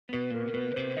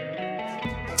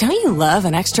Don't you love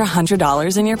an extra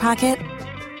 $100 in your pocket?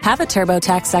 Have a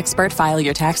TurboTax expert file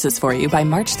your taxes for you by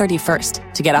March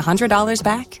 31st to get $100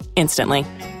 back instantly.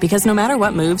 Because no matter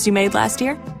what moves you made last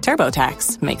year,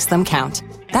 TurboTax makes them count.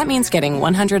 That means getting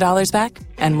 $100 back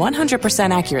and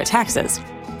 100% accurate taxes,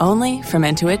 only from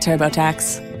Intuit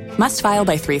TurboTax. Must file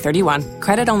by 3/31.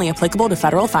 Credit only applicable to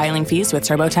federal filing fees with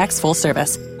TurboTax full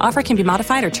service. Offer can be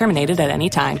modified or terminated at any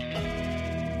time.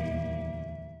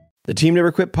 The Team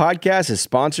Never Quit podcast is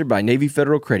sponsored by Navy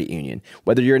Federal Credit Union.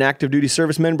 Whether you're an active duty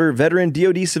service member, veteran,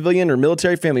 DoD civilian, or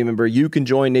military family member, you can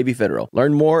join Navy Federal.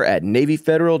 Learn more at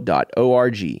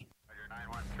NavyFederal.org.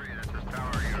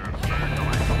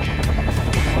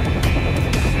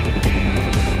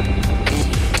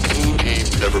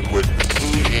 Never quit.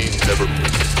 Never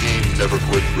quit. Never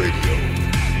quit radio.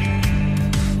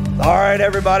 All right,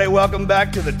 everybody, welcome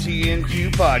back to the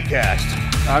TNQ podcast.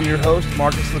 I'm your host,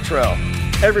 Marcus Luttrell.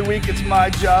 Every week, it's my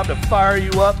job to fire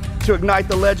you up, to ignite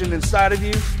the legend inside of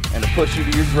you, and to push you to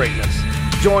your greatness.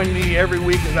 Join me every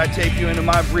week as I take you into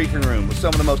my briefing room with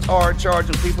some of the most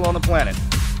hard-charging people on the planet.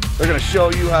 They're going to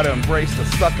show you how to embrace the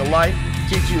suck of life,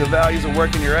 teach you the values of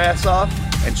working your ass off,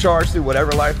 and charge through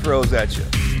whatever life throws at you.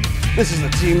 This is the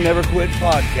Team Never Quit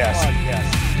podcast.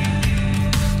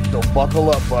 So buckle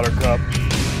up, Buttercup.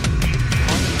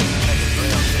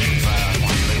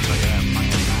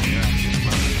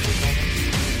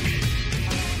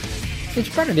 It's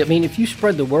better. I mean, if you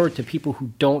spread the word to people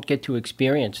who don't get to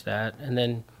experience that and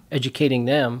then educating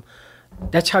them,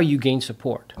 that's how you gain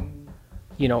support,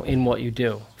 you know, in what you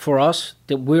do. For us,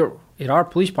 that we're at our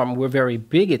police department, we're very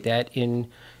big at that in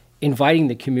inviting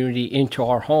the community into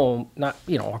our home, not,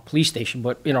 you know, our police station,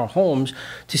 but in our homes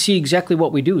to see exactly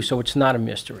what we do. So it's not a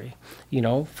mystery. You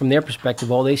know, from their perspective,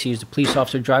 all they see is the police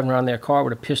officer driving around their car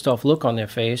with a pissed off look on their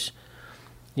face.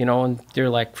 You know, and they're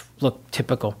like, look,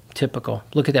 typical.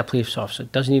 Look at that police officer.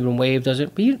 Doesn't even wave, does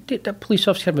it? But that police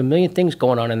officer have a million things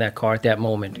going on in that car at that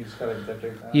moment.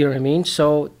 You know what I mean?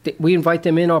 So we invite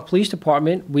them in our police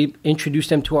department. We introduce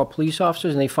them to our police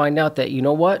officers, and they find out that, you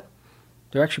know what?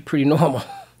 They're actually pretty normal.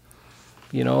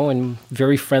 You know, and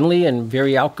very friendly and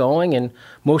very outgoing. And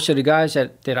most of the guys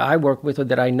that I work with or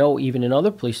that I know, even in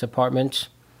other police departments,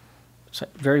 it's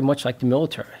very much like the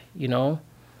military, you know?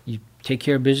 You take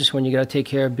care of business when you got to take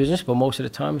care of business, but most of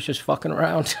the time it's just fucking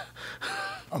around.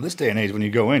 On this day and age, when you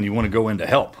go in, you want to go in to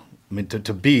help. I mean,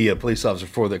 to be a police officer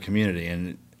for the community.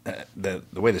 And the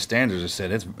way the standards are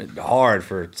set, it's hard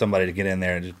for somebody to get in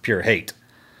there and just pure hate.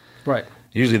 Right.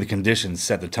 Usually the conditions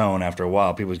set the tone after a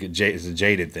while. People get it's a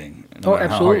jaded thing. No matter absolutely.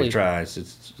 How hard you try,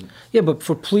 it's yeah, but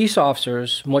for police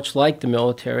officers, much like the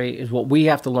military, is what we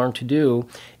have to learn to do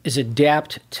is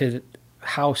adapt to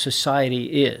how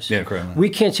society is. Yeah, correct. We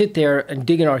can't sit there and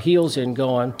digging our heels in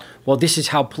going, well, this is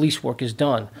how police work is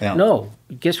done. Yeah. No,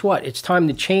 guess what? It's time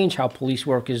to change how police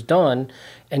work is done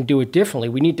and do it differently.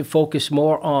 We need to focus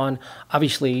more on,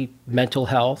 obviously, mental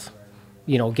health,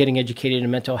 you know, getting educated in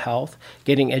mental health,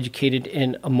 getting educated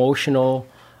in emotional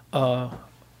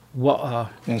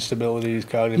instabilities,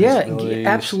 cognitive instabilities. Yeah,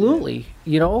 absolutely,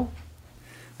 you know.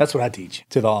 That's what I teach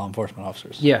to the law enforcement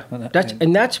officers. Yeah,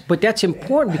 that's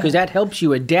important because that helps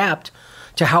you adapt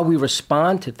to how we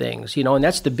respond to things, you know. And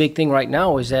that's the big thing right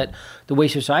now is that the way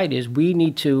society is, we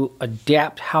need to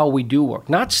adapt how we do work,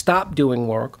 not stop doing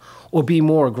work or be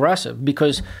more aggressive,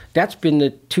 because that's been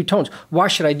the two tones. Why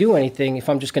should I do anything if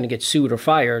I'm just going to get sued or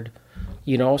fired,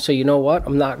 you know? So you know what?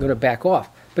 I'm not going to back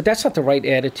off. But that's not the right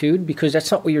attitude because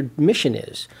that's not what your mission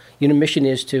is. Your mission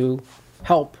is to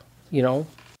help, you know.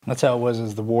 That's how it was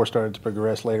as the war started to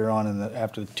progress later on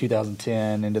after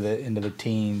 2010 into the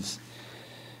teens,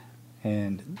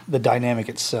 and the dynamic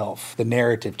itself, the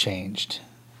narrative changed,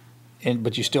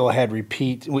 but you still had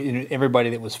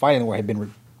everybody that was fighting the war had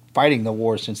been fighting the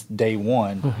war since day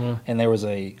one, and there was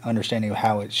a understanding of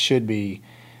how it should be,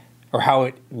 or how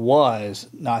it was,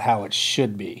 not how it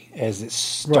should be, as it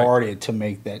started to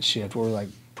make that shift. We're like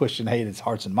pushing, hey, it's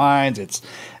hearts and minds. It's,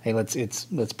 hey,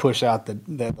 let's push out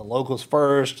the locals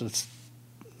first.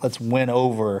 Let's win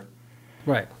over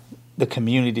the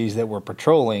communities that we're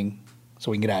patrolling,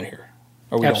 so we can get out of here,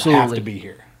 or we don't have to be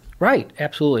here. Right,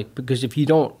 absolutely. Because if you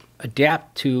don't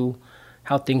adapt to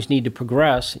how things need to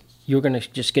progress, you're going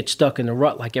to just get stuck in the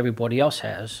rut like everybody else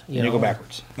has. You go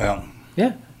backwards. Well,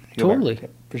 yeah, totally. Yeah,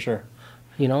 for sure.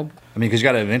 You know? I mean, because you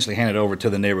got to eventually hand it over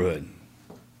to the neighborhood.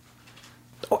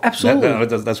 Oh,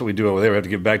 absolutely. That's what we do over there. We have to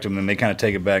give it back to them, and they kind of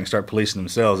take it back and start policing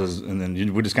themselves, and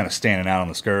then we're just kind of standing out on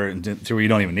the skirt to where you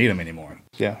don't even need them anymore.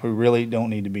 Yeah, we really don't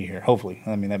need to be here, hopefully.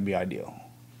 I mean, that'd be ideal.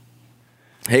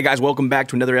 Hey, guys, welcome back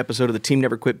to another episode of the Team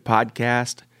Never Quit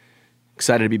podcast.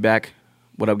 Excited to be back.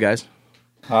 What up, guys?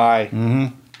 Hi.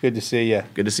 Mm-hmm. Good to see you.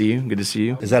 Good to see you. Good to see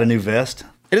you. Is that a new vest?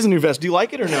 It is a new vest. Do you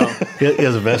like it or no? He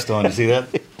has a vest on. You see that?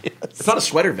 It's not a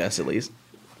sweater vest, at least.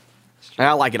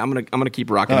 I like it. I'm gonna keep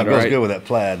rocking No, it. it goes All right? good with that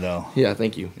plaid, though. Yeah,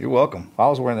 thank you. You're welcome. I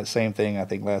was wearing that same thing. I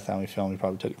think last time we filmed, you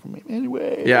probably took it from me.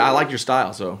 Anyway. Yeah, I like your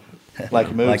style. So Like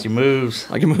your moves. Like your moves.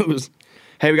 like it moves.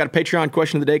 Hey, we got a Patreon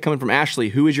question of the day coming from Ashley.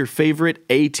 Who is your favorite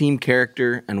A-Team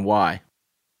character and why?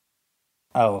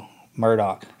 Oh,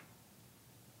 Murdoch.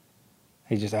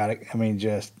 He's just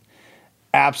just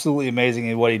absolutely amazing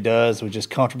in what he does. Was just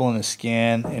comfortable in his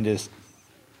skin and just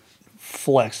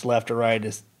flexed left to right.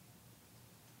 Just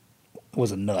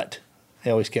was a nut. He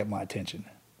always kept my attention.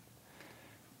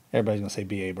 Everybody's gonna say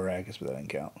B.A. Baracus, but that doesn't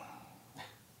count.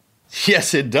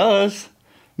 Yes, it does.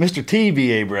 Mr.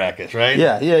 T.B.A. Baracus, right?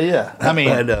 Yeah. I mean,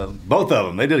 And, both of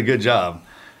them, they did a good job.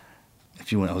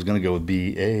 If you went, I was going to go with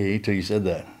B.A. till you said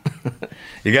that.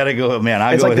 You got to go, man.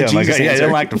 I It's go like with the him. Jesus He answer.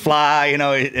 didn't like to fly,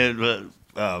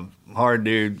 hard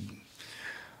dude,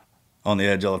 on the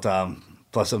edge all the time.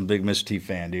 Plus, I'm a big Mr. T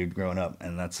fan, dude, growing up,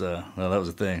 and that was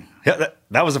a thing. Yeah,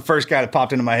 that was the first guy that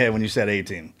popped into my head when you said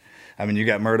A-Team. I mean, you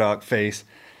got Murdoch, Face,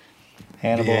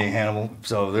 Hannibal. B.A. Hannibal.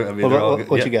 So they're all good.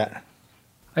 What Yeah. you got?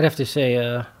 I'd have to say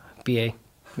BA.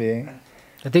 B.A.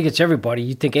 I think it's everybody.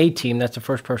 You think A-Team, that's the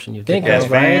first person you think That's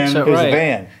of, right? Van. So, Who's right. the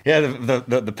van? Yeah,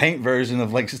 the paint version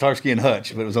of like Starsky and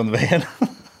Hutch, but it was on the van.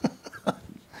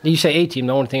 You say A-Team,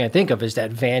 the only thing I think of is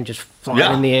that van just flying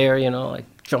Yeah. in the air, like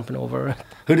jumping over.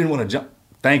 Who didn't want to jump?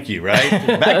 Thank you, right?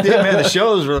 Back then, man, the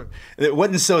shows it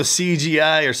wasn't so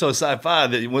CGI or so sci-fi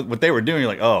that what they were doing, you're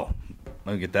like, oh,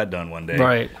 let me get that done one day.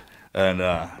 Right. And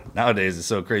nowadays, it's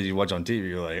so crazy. You watch on TV,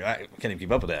 you're like, I can't even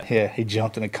keep up with that. Yeah, he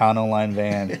jumped in a Econoline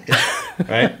van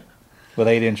Right? with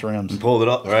 8-inch rims. Pulled it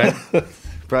up, right?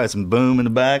 Probably some boom in the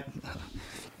back.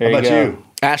 There How about go. you?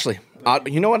 Ashley,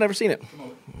 you know what? I've never seen it.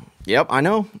 Yep, I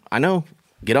know.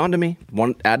 Get on to me.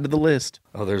 Add to the list.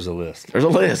 Oh, there's a list. There's a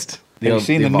list. Have you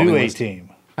seen the evolving new list. A-Team?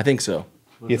 I think so.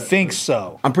 You think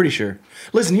so? I'm pretty sure.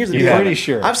 Listen, here's the You're deal. pretty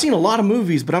sure. I've seen a lot of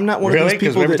movies, but I'm not one Really? of those Because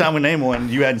people every that time we name one,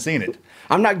 you hadn't seen it.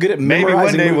 I'm not good at Maybe one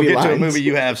memorizing day we'll movie get to a lines. movie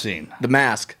you have seen. The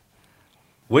Mask.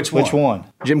 Which one? Which one?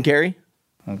 Jim Carrey.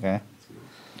 Okay.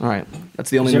 All right, that's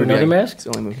the only Is there movie. another Mask? It's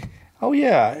the only movie. Oh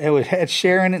yeah, it had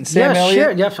Sharon and Sam Yeah, Elliott.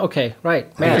 sure. Yes, okay, right.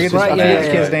 I Mask, forget right, the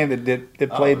yeah. kid's name that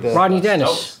played the. Rodney Stokes.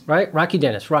 Dennis, right? Rocky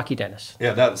Dennis.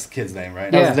 Yeah, that was the kid's name,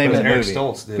 right? That was Yeah. the name It was of the Eric movie.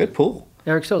 Stoltz did Good it. pull.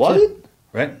 Eric Stoltz. Was yeah. it?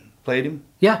 Right? Played him?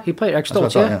 Yeah, he played Eric That's what I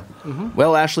Stoltz, thought, yeah.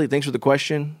 Well, Ashley, thanks for the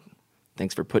question.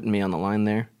 Thanks for putting me on the line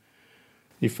there.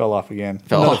 You fell off again.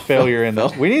 Fell Another off. failure in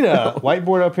this. We need a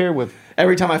whiteboard up here with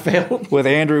Every time I failed.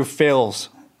 Andrew fails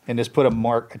and just put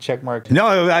a check mark.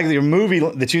 No, actually, a movie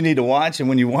that you need to watch, and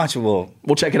when you watch it, we'll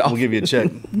We'll check it off. We'll give you a check.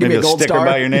 Give Maybe me a gold sticker star.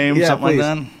 by your name, Yeah, something please.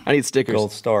 like that. I need stickers.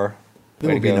 Gold star. There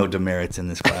Way will to be go. no demerits in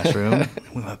this classroom.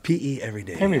 We have PE every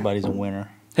day. Everybody's a winner.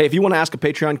 Hey, if you want to ask a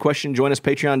Patreon question, join us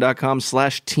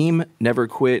patreon.com/team never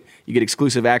quit. You get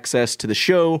exclusive access to the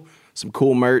show, some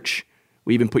cool merch.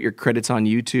 We even put your credits on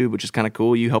YouTube, which is kind of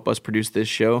cool. You help us produce this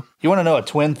show. You want to know a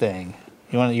twin thing?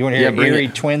 You want to hear Yeah, an bring eerie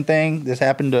it. twin thing? This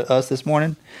happened to us this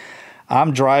morning.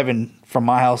 I'm driving from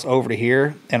my house over to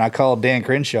here, and I called Dan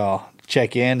Crenshaw to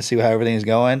check in to see how everything's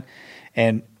going.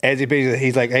 And as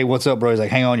he's like, "Hey, what's up, bro?" He's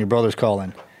like, "Hang on, your brother's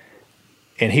calling."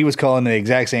 And he was calling at the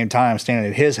exact same time, standing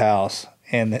at his house.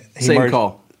 And he Same merged,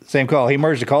 call. Same call. He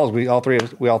merged the calls. We all three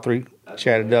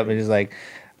chatted up, and he's like,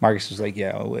 Marcus was like,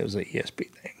 "Yeah, it was an ESP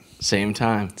thing." Same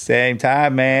time. Same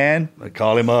time, man. I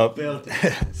call him up.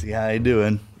 See how he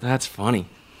doing. That's funny.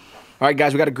 All right,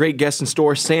 guys, we got a great guest in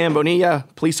store. Sam Bonilla,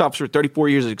 police officer, 34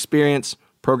 years of experience,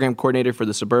 program coordinator for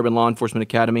the Suburban Law Enforcement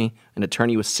Academy, an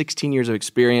attorney with 16 years of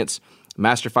experience,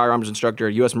 master firearms instructor,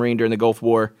 U.S. Marine during the Gulf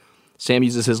War. Sam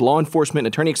uses his law enforcement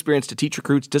and attorney experience to teach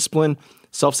recruits discipline,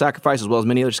 self-sacrifice, as well as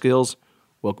many other skills.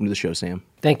 Welcome to the show, Sam.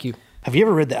 Thank you. Have you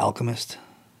ever read The Alchemist?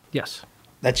 Yes.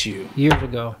 That's you. Years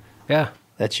ago. Yeah.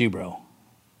 That's you, bro.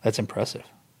 That's impressive.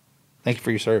 Thank you for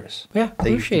your service. Yeah, That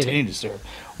you appreciate it. continue to serve.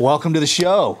 Welcome to the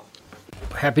show.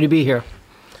 Happy to be here.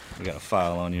 We got a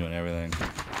file on you and everything.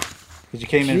 Because you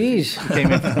came Jeez. in. You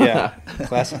came in. Yeah.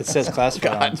 It says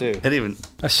classified on it, too. It even.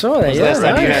 I saw that, When was the yeah, last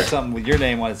time you right. had something with your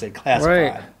name on it said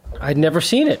classified? Right. I'd never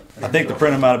seen it. I think the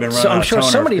printer might have been running So out I'm of sure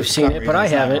toner somebody for has seen some it, but I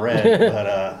reason. It's not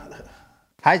haven't. red, but,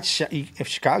 Hi,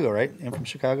 Chicago, right? I'm from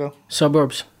Chicago.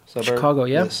 Suburbs. Suburb? Chicago,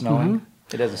 yeah. Is it snowing?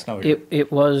 It doesn't snow here.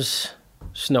 It was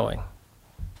snowing.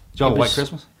 did y'all have a white was-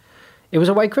 Christmas? It was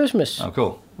a white Christmas. Oh,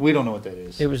 cool. We don't know what that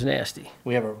is. It was nasty.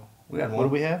 We have We had what one.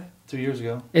 do we have? 2 years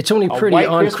ago. It's only A pretty white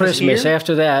on Christmas Christmas. here?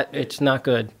 After that, it's not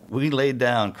good. We laid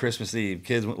down Christmas Eve.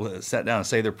 Kids sat down and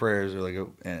say their prayers.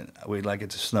 And we'd like it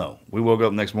to snow. We woke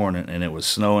up next morning and it was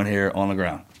snowing here on the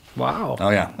ground. Wow. Oh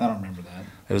yeah. I don't remember that.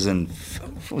 It was in,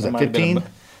 what was that, 15?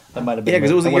 That might have been. Yeah,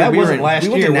 'cause it was the well, year that we were wasn't in- last we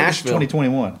went year. to It was Nashville.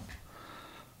 2021.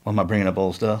 Well, am I bringing up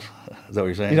old stuff? Is that what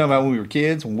you're saying? You talking about when we were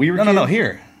kids? When we were no, kids?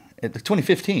 here. At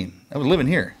 2015. I was living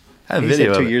here. I have a He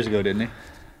video said of 2 it. years ago, didn't he?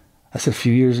 I said a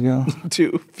few years ago.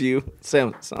 Too few.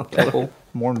 Sam. Couple.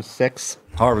 More than 6.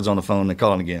 Harvard's on the phone. They're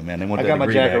calling again, man. They want I that got my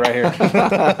degree jacket back.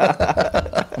 right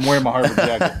here. I'm wearing my Harvard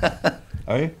jacket.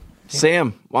 Are you?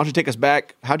 Sam, why don't you take us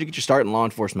back? How'd you get your start in law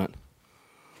enforcement?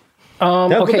 No,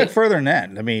 go Okay. back further than that.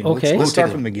 I mean, Okay. let's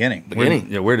start from the beginning. Where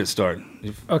did it start?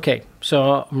 Okay,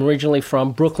 so I'm originally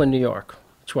from Brooklyn, New York.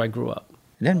 That's where I grew up.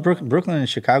 And then Brooklyn and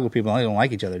Chicago people don't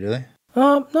like each other, do they?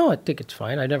 No, I think it's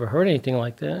fine. I never heard anything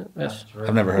like that.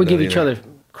 I've never heard We that give each either. other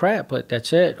crap, but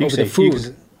that's it. You Over say- the food, you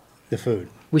can- The food.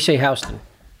 we say Houston. You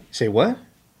say what?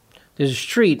 There's a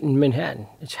street in Manhattan.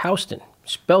 It's Houston.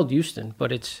 Spelled Houston,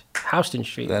 but it's Houston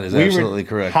Street. That is We were- absolutely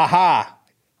correct. Ha ha.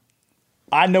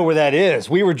 I know where that is.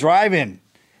 We were driving,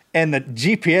 and the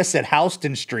GPS said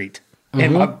Houston Street.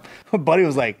 And my buddy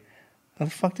was like, what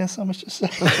the fuck did someone just say?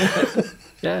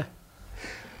 Yeah,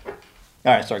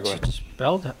 All right, sorry, go ahead.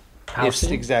 spelled It's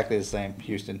Houston. exactly the same,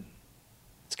 Houston.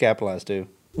 It's capitalized, too.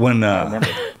 When how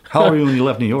old were you when you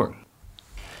left New York?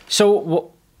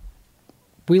 So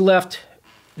we left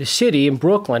the city in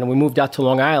Brooklyn, and we moved out to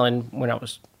Long Island when I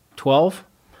was 12.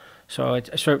 So I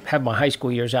sort of had my high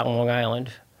school years out in Long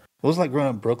Island. What was it like growing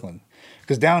up in Brooklyn?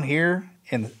 Because down here,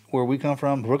 and where we come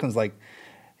from, Brooklyn's like,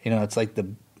 it's like the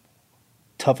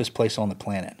toughest place on the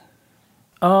planet.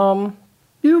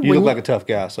 You look like a tough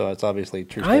guy, so it's obviously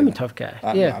true. I am a statement. tough guy.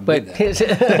 I Yeah, but believe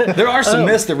that. There are some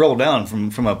myths that roll down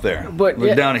from up there. But,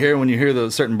 yeah. down here, when you hear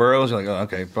those certain boroughs, you're like, oh,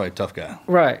 okay, probably a tough guy.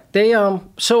 right. They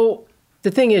so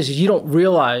the thing is you don't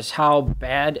realize how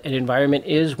bad an environment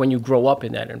is when you grow up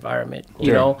in that environment,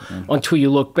 you know, until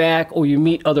you look back or you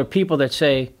meet other people that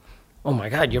say, "Oh my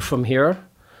God, you're from here."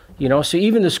 You know, so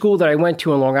even the school that I went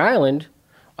to in Long Island,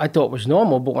 I thought was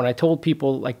normal, but when I told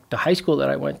people like the high school that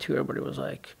I went to, everybody was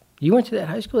like, "You went to that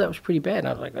high school? That was pretty bad." And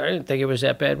I was like, "I didn't think it was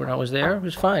that bad when I was there. It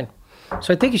was fine."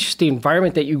 So I think it's just the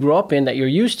environment that you grew up in that you're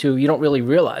used to. You don't really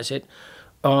realize it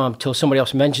until somebody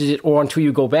else mentions it, or until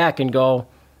you go back and go,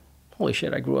 "Holy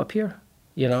shit, I grew up here."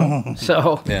 You know,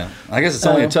 so Yeah, I guess it's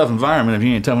only a tough environment if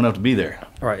you ain't tough enough to be there.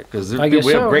 right. Because I guess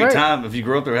we have a so, great right. time. If you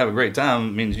grow up there, and have a great time.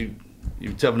 It means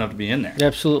you're tough enough to be in there.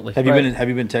 Absolutely. Have you right.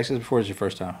 been in Texas before? Or is it your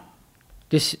first time?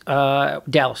 This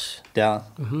Dallas. Dallas?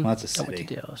 Well, that's a I went city,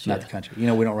 to Dallas, not yeah. the country. We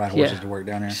don't ride horses to work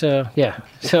down there. So yeah,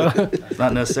 so It's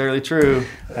not necessarily true.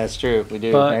 That's true. We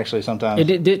do But actually sometimes.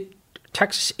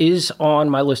 Texas is on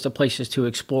my list of places to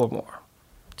explore more.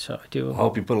 So I do. I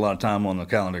hope you put a lot of time on the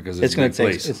calendar because it's it's, going a to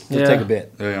big take. place. It'll Yeah. take a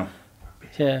bit. Yeah,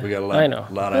 Yeah, we got I know.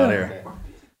 a lot out there.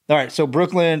 All right. So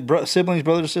Brooklyn, siblings,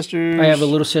 brothers, sisters. I have a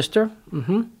little sister.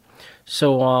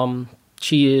 So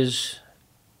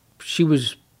she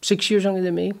was 6 years younger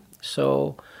than me.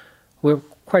 So we're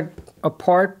quite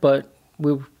apart, but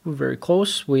we're very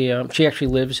close. She actually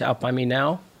lives out by me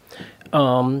now.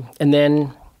 And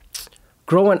then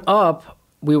growing up,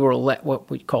 we were what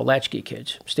we call latchkey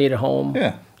kids. Stayed at home.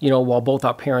 Yeah. While both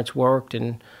our parents worked,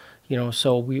 and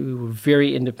so we were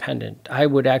very independent. I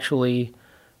would actually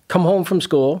come home from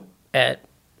school at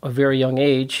a very young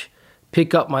age,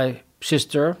 pick up my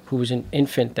sister, who was an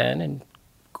infant then, and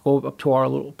go up to our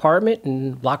little apartment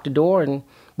and lock the door and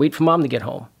wait for mom to get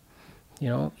home.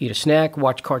 Eat a snack,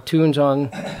 watch cartoons on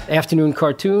afternoon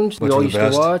cartoons. Which we all were the used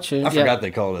best. to watch. And, I forgot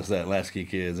they called us that, latchkey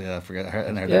kids. Yeah, I forgot. I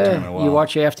hadn't heard that term in a Yeah, while. you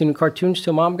watch your afternoon cartoons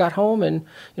till mom got home, and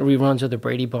reruns of the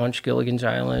Brady Bunch, Gilligan's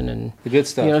Island, and The good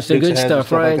stuff. it's the Dukes of good Hazzard,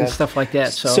 stuff, right, like and that. stuff like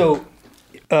that. So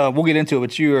we'll get into it,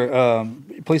 but you were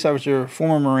police officer,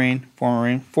 former Marine,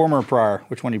 former or prior.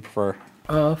 Which one do you prefer?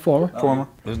 Former, Former.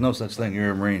 There's no such thing. You're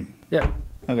a Marine. yeah.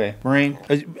 Okay, Marine.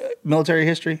 Military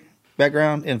history,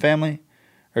 background, and family,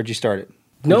 or did you start it?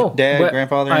 No, Dad, but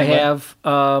grandfather. I anybody?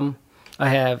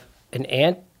 have an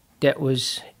aunt that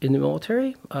was in the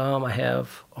military. I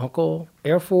have uncle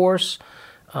Air Force.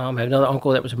 I have another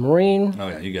uncle that was a Marine. Oh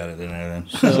yeah, you got it in there then.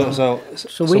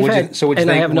 So we've what'd had, you- so what'd you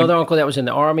and I think have when- another uncle that was in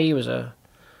the Army. He was out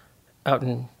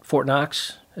in Fort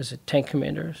Knox as a tank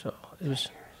commander. So it was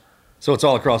So it's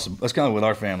all across. That's kind of with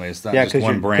our family. It's not Yeah, just because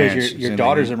one branch. your It's in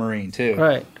daughter's there. a Marine too.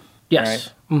 right. Yes.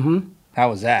 How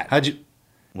was that? How'd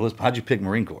you pick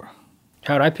Marine Corps?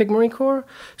 How did I pick Marine Corps?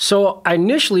 So I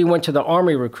initially went to the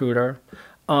Army recruiter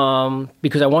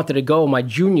because I wanted to go my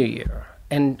junior year.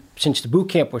 And since the boot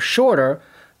camp was shorter,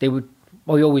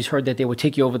 we always heard that they would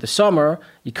take you over the summer,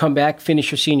 you come back,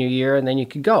 finish your senior year, and then you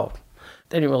could go.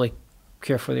 They didn't really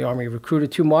care for the Army recruiter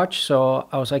too much, so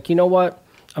I was like, you know what?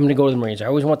 I'm going to go to the Marines. I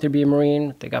always wanted to be a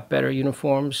Marine. They got better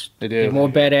uniforms. They do. They're more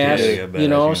badass, Yeah, they got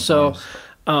badass So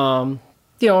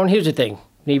And here's the thing: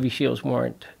 Navy SEALs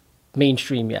weren't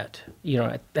mainstream yet.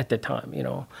 At the time,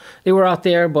 they were out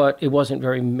there, but it wasn't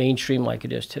very mainstream like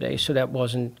it is today. So that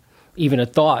wasn't even a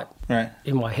thought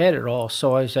in my head at all.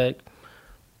 So I said,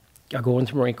 I'll go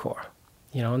into Marine Corps,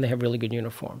 and they have really good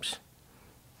uniforms.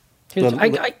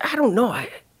 I don't know.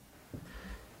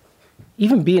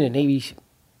 Even being a Navy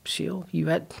SEAL,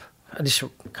 I just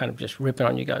kind of just ripping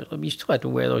on you guys. You still had to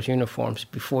wear those uniforms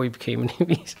before you became a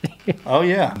Navy SEAL. Oh,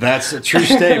 yeah. That's a true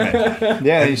statement.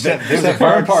 Yeah, there's a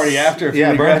burn party after.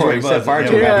 Yeah, burn party.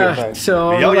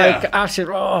 So I said,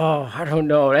 I don't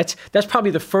know. That's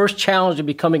probably the first challenge of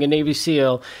becoming a Navy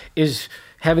SEAL is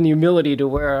having the humility to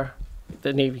wear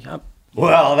the Navy.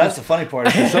 Well, that's the funny part.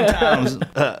 Is sometimes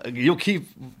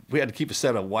we had to keep a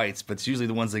set of whites, but it's usually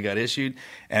the ones that got issued.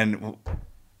 And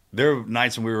there were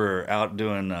nights when we were out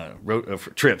doing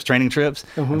training trips.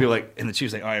 I'd be like, and the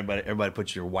chief's like, all right, everybody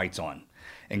put your whites on.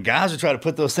 And guys would try to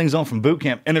put those things on from boot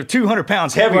camp, and they're 200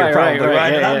 pounds heavier, probably,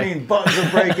 right? Yeah, I mean, buttons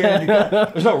are breaking.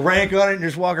 There's no rank on it, and you're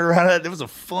just walking around. It was the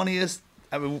funniest.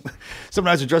 I mean, some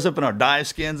nights we dress up in our dive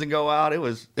skins and go out. It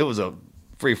was a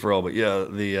free for all. But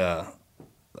yeah,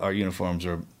 our uniforms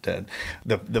are dead.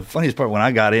 The funniest part when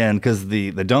I got in, because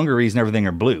the dungarees and everything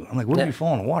are blue. I'm like, what if you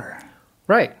fall in the water?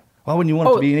 Right. Why wouldn't you want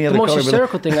it to be any other color? The most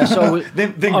hysterical thing I saw was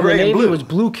then of the gray and Navy blue. was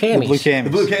blue camis. The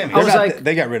blue camis.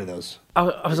 They got rid of those.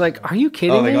 I was like, are you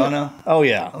kidding Oh, me? they gone now? Oh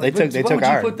yeah, they took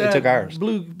ours. They took ours.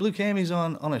 Blue camis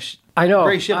on a I know.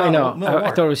 gray ship. I know. No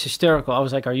I thought it was hysterical. I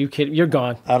was like, are you kidding? You're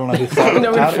gone. I don't know who thought. I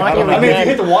mean, if you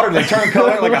hit the water, they turn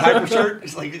color like a hyper shirt.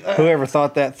 It's like Whoever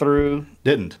thought that through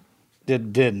didn't.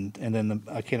 Didn't, and then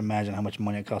I can't imagine how much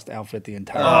money it cost to outfit the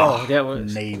entire that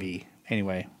was Navy.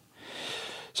 Anyway,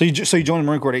 so you joined the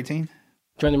Marine Corps at 18?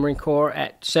 Joined the Marine Corps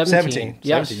at 17.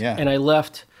 Yes. 17, yeah. And I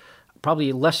left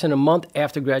probably less than a month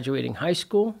after graduating high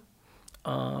school,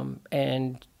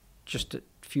 and just a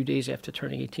few days after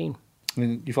turning 18. I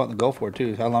mean, you fought in the Gulf War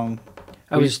too. How long?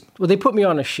 They put me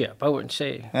on a ship. I wouldn't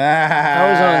say.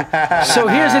 I was on. So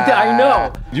here's the thing. I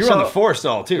know. You were on the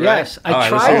forestall too, right? Yes, I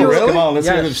tried to. Come on, let's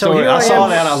hear the story. I saw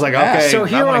that. I was like, okay. So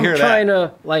here I'm hear trying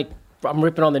to I'm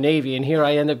ripping on the Navy, and here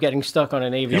I end up getting stuck on a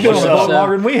Navy. You've been on the boat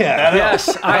longer than we have.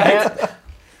 Yes, I had.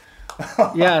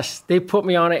 Yes, they put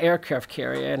me on an aircraft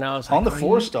carrier, and I was like, on the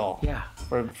forestall. Yeah.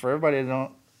 For everybody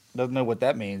that doesn't know what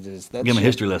that means is that. Give them a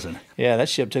history lesson. Yeah, that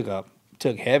ship took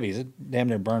heavies. It damn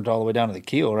near burnt all the way down to the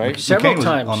keel, right? Several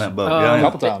times on that boat. A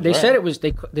couple times. They said it was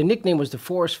the nickname was the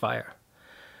forest fire.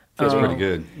 Feels pretty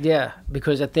good. Yeah,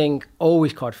 because that thing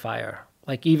always caught fire.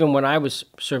 Like even when I was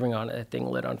serving on it, that thing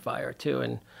lit on fire too.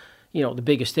 And the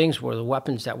biggest things were the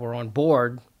weapons that were on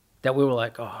board. That we were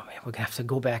like, oh man, we're gonna have to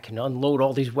go back and unload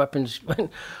all these weapons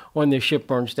when the ship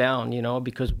burns down,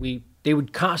 because they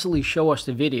would constantly show us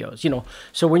the videos,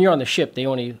 So when you're on the ship, they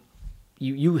only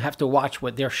you have to watch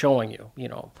what they're showing you,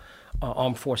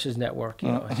 Armed Forces Network,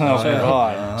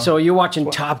 So you're watching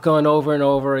Top Gun over and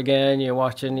over again. You're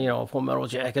watching, Full Metal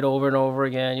Jacket over and over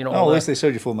again. At least they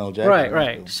showed you Full Metal Jacket.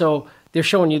 Right. So they're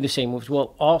showing you the same moves.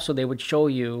 Well, also they would show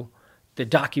you the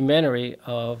documentary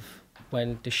of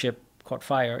when the ship caught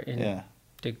fire in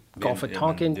the Gulf of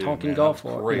Tonkin, Gulf,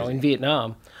 or in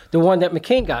Vietnam, the one that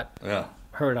McCain got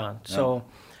hurt on. So,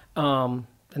 and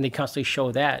they constantly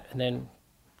show that, and then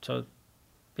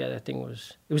that thing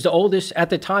was the oldest at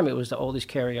the time. It was the oldest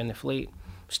carrier in the fleet,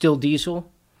 still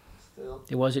diesel.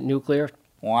 It wasn't nuclear.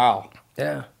 Wow.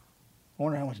 Yeah. I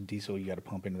wonder how much diesel you got to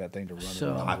pump into that thing to run it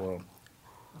around the world.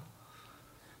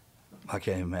 I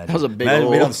can't even imagine. That was a big Imagine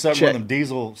old being on one check. of them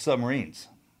diesel submarines.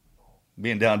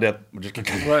 Being down depth,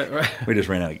 Right. We just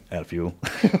ran out of fuel.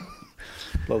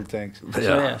 Load tanks.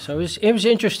 So it was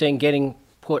interesting getting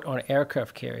put on an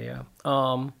aircraft carrier.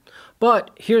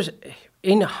 But here's,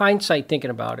 in hindsight, thinking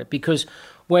about it, because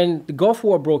when the Gulf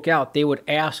War broke out, they would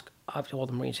ask all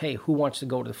the Marines, hey, who wants to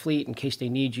go to the fleet in case they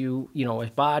need you, as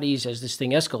bodies, as this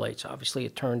thing escalates. Obviously,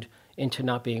 it turned into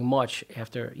not being much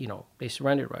after, they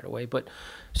surrendered right away. But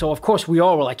so, of course, we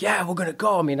all were like, yeah, we're going to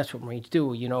go. I mean, that's what Marines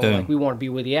do, like we want to be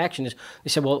where the action is. They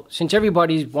said, well, since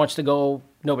everybody wants to go,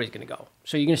 nobody's going to go.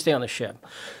 So you're going to stay on the ship.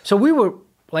 So we were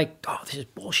like, oh, this is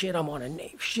bullshit. I'm on a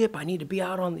Navy ship. I need to be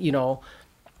out on,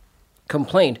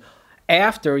 complained.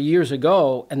 After years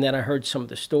ago, and then I heard some of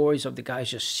the stories of the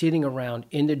guys just sitting around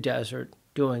in the desert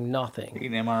doing nothing.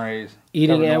 Eating MREs.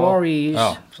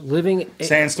 Living...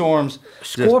 Sandstorms.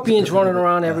 Scorpions running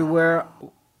around everywhere.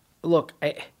 Look,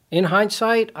 in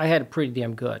hindsight, I had it pretty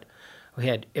damn good. We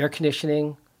had air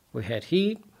conditioning, we had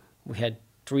heat, we had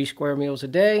 3 square meals a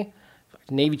day.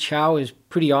 Navy chow is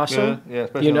pretty awesome. Yeah,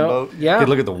 especially on a boat. Yeah. You could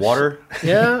look at the water.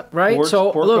 Yeah, right. Port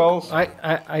so calls.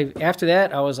 I after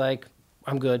that, I was like,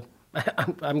 I'm good.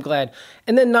 I'm glad.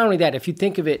 And then not only that, if you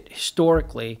think of it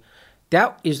historically,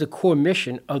 that is the core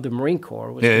mission of the Marine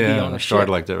Corps, was to be on a ship.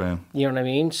 Started like that, man. You know what I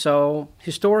mean? So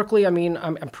historically, I mean,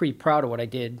 I'm pretty proud of what I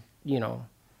did,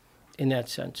 in that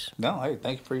sense. No, hey,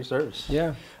 thank you for your service.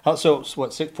 Yeah. So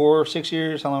what, 6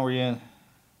 years? How long were you in?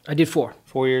 I did 4.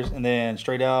 4 years, and then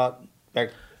straight out,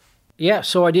 back? Yeah,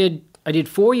 so I did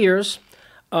 4 years.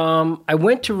 I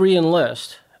went to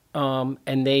re-enlist, and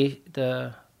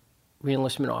the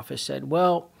re-enlistment office said,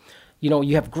 well,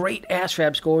 you have great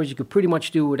ASVAB scores. You could pretty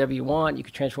much do whatever you want. You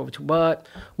could transfer over to, but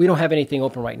we don't have anything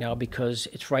open right now because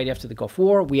it's right after the Gulf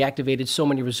War. We activated so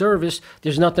many reservists.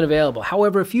 There's nothing available.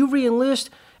 However, if you re-enlist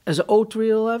as an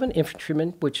 0311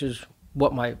 infantryman, which is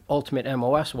what my ultimate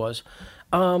MOS was,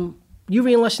 you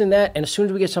re-enlist in that, and as soon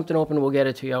as we get something open, we'll get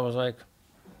it to you. I was like,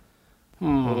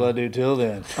 What will I do till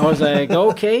then? I was like,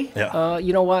 okay, Yeah.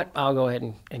 you know what? I'll go ahead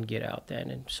and get out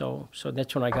then. And so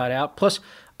that's when I got out. Plus,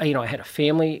 I had a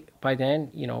family by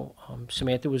then.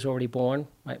 Samantha was already born.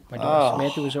 My daughter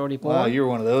Samantha was already born. Wow, you were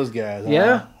one of those guys.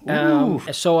 Huh?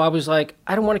 Yeah. So I was like,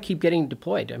 I don't want to keep getting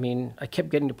deployed. I mean, I kept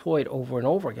getting deployed over and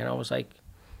over again. I was like,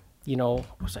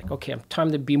 okay,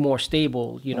 time to be more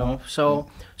stable, So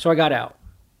I got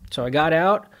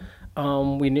out.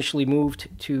 We initially moved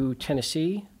to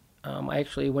Tennessee. I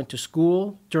actually went to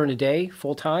school during the day,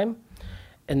 full time,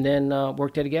 and then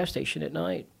worked at a gas station at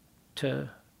night to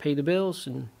pay the bills.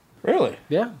 And Really?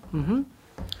 yeah,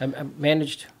 I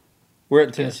managed We're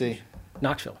at Tennessee.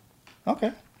 Knoxville.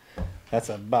 Okay. That's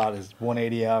about as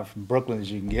 180 out from Brooklyn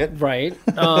as you can get. Right.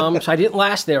 So I didn't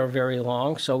last there very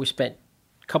long. So we spent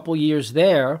a couple years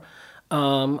there.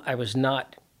 I was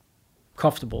not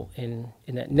comfortable in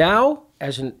that. Now,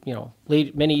 as in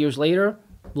many years later,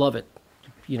 love it.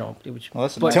 It was. Well,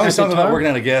 that's but Tell me at the something about time- working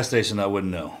at a gas station I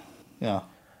wouldn't know. Yeah.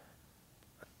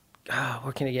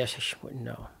 Working at a gas station, wouldn't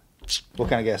know. What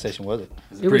kind of gas station was it?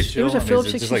 Is It was- pretty it was a chill? Phillips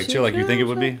is it just like 66, chill like you think it yeah,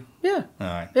 would be? Yeah.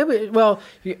 All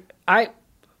right.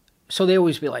 So they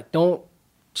always be like, don't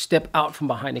step out from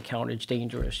behind the counter. It's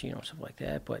dangerous, stuff like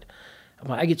that. But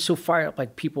I get so fired up,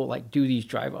 like people like do these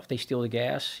drive off. They steal the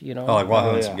gas, Oh, like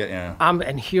Wahoo and yeah. some yeah.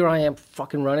 and here I am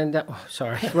fucking running down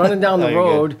the you're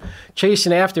road,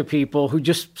 chasing after people who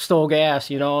just stole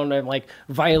gas, and I'm like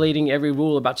violating every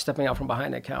rule about stepping out from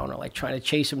behind the counter, like trying to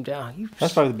chase them down.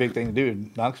 That's probably the big thing to do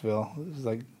in Knoxville. It's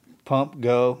like pump,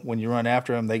 go. When you run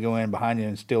after them, they go in behind you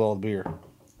and steal all the beer.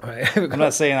 Right. I'm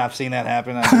not saying I've seen that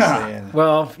happen. I'm just saying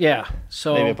Well, yeah.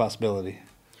 So maybe a possibility.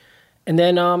 And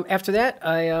then after that,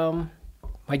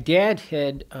 my dad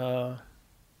had was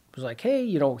like, hey,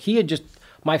 he had just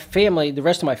my family, the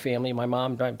rest of my family, my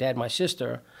mom, my dad, my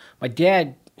sister. My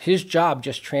dad, his job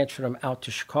just transferred him out to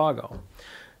Chicago.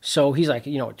 So he's like,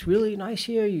 it's really nice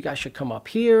here. You guys should come up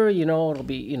here. It'll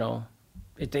be,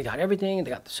 they got everything.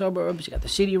 They got the suburbs. They got the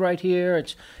city right here.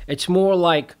 It's more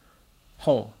like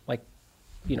home, like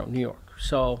New York.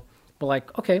 So we're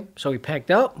like, okay. So we packed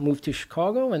up, moved to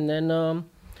Chicago, and then.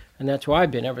 And that's where I've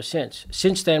been ever since.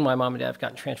 Since then, my mom and dad have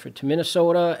gotten transferred to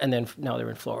Minnesota, and then now they're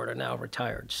in Florida, now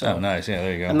retired. So Oh, nice. Yeah,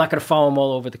 there you go. I'm not going to follow them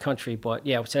all over the country, but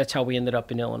yeah, so that's how we ended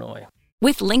up in Illinois.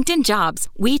 With LinkedIn Jobs,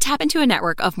 we tap into a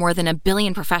network of more than 1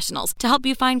 billion professionals to help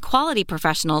you find quality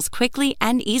professionals quickly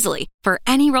and easily for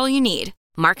any role you need.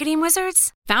 Marketing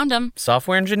wizards? Found them.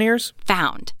 Software engineers?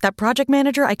 Found. That project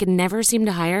manager I could never seem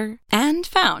to hire? And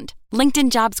found.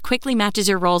 LinkedIn Jobs quickly matches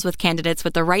your roles with candidates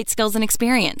with the right skills and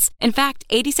experience. In fact,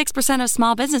 86% of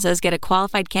small businesses get a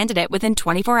qualified candidate within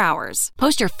 24 hours.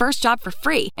 Post your first job for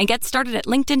free and get started at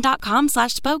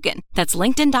linkedin.com/spoken. That's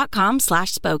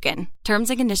linkedin.com/spoken. Terms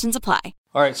and conditions apply.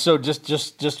 All right, so just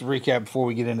to recap before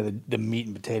we get into the meat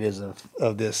and potatoes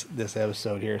of this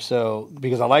episode here. So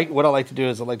because I like to do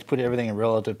is I like to put everything in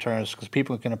relative terms because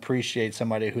people can appreciate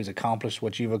somebody who's accomplished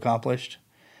what you've accomplished.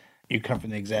 You come from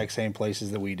the exact same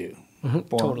places that we do.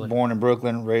 Totally. Born in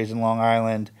Brooklyn, raised in Long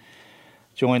Island,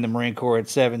 joined the Marine Corps at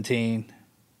 17,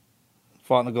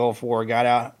 fought in the Gulf War, got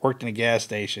out, worked in a gas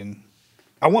station.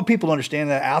 I want people to understand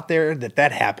that out there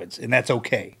that happens, and that's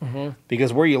okay.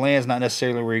 Because where you land is not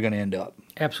necessarily where you're going to end up.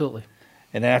 Absolutely.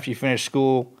 And then after you finished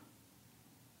school,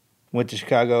 went to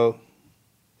Chicago.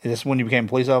 Is this when you became a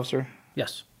police officer?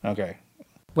 Yes. Okay.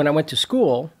 When I went to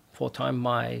school full-time,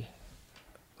 my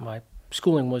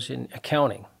schooling was in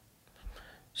accounting.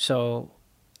 So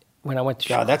when I went to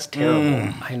God, that's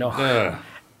terrible. I know.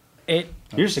 It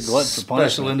You're just a glutton for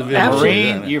punishment. Special individual.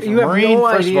 Absolutely. Marine, you're You have Marine, no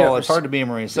first idea. of all, it's hard to be a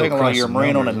Marine. Second of all, crunch you're a some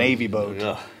Marine on a numbers. Navy boat.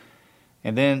 Ugh.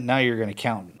 And then now you're an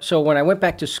accountant. So when I went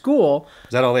back to school,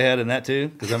 Is that all they had in that too?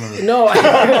 Because I'm no,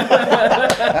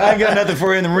 I ain't got nothing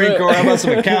for you in the Marine Corps. How about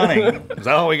some accounting? Is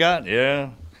that all we got?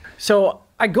 Yeah. So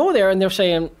I go there and they're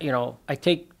saying, I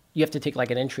take you have to take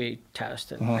like an entry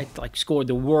test, and I like scored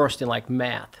the worst in like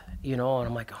math, and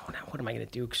I'm like, oh, now what am I going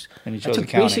to do? 'Cause And you I chose took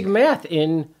accounting. basic math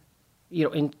in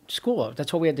school.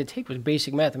 That's all we had to take was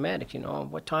basic mathematics.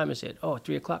 What time is it? Oh,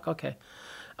 3:00. Okay,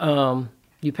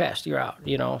 you passed. You're out.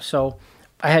 So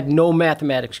I had no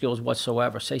mathematics skills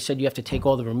whatsoever. So they said you have to take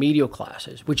all the remedial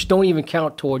classes, which don't even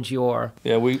count towards your.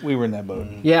 Yeah, we were in that boat.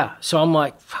 Yeah. So I'm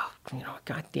like,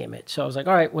 God damn it. So I was like,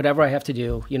 all right, whatever I have to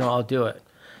do, I'll do it.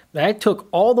 And I took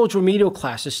all those remedial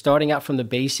classes, starting out from the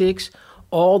basics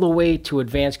all the way to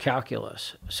advanced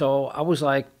calculus. So I was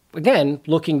like, again,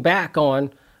 looking back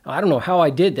on, I don't know how I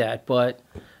did that, but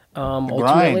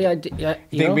ultimately I did.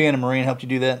 You think being a Marine helped you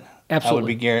do that?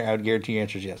 Absolutely. I would guarantee your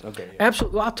answer is yes. Okay. Yeah.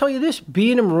 Absolutely. Well, I'll tell you this.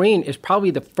 Being a Marine is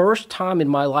probably the first time in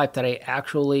my life that I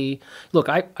actually... Look,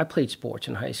 I played sports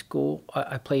in high school.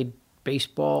 I played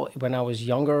baseball when I was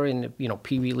younger in the,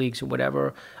 Pee Wee leagues or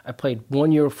whatever. I played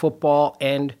 1 year of football,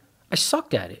 and I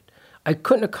sucked at it. I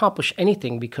couldn't accomplish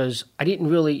anything because I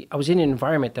was in an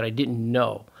environment that I didn't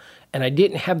know. And I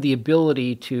didn't have the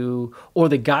ability or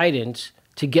the guidance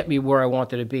to get me where I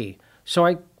wanted to be. So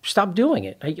I stopped doing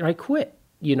it. I quit.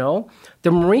 The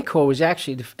Marine Corps was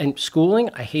actually, and schooling,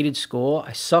 I hated school.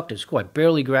 I sucked at school. I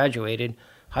barely graduated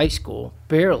high school,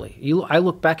 barely. I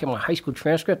look back at my high school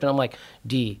transcript and I'm like,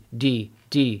 D, D,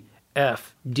 D,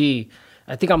 F, D.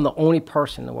 I think I'm the only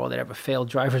person in the world that ever failed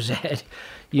driver's ed,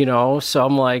 so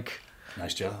I'm like.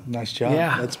 Nice job. Nice job.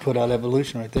 Yeah. Let's put out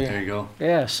evolution right there. There you go.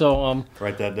 Yeah, so.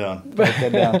 Write that down. Write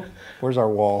that down. Where's our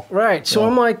wall? Right, so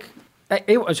I'm like,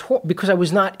 it was because I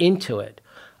was not into it.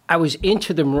 I was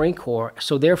into the Marine Corps,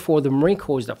 so therefore the Marine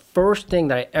Corps is the first thing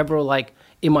that I ever,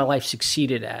 in my life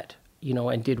succeeded at,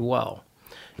 and did well.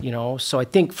 So I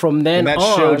think from then on... And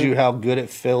that showed you how good it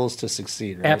feels to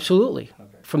succeed, right? Absolutely.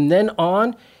 Okay. From then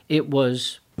on, it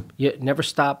was, you never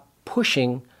stop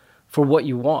pushing for what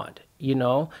you want,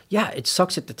 Yeah, it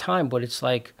sucks at the time, but it's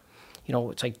like,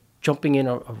 it's like jumping in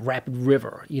a rapid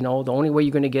river, The only way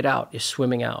you're going to get out is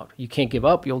swimming out. You can't give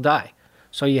up, you'll die.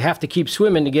 So you have to keep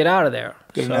swimming to get out of there.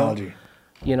 Good analogy.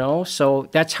 So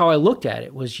that's how I looked at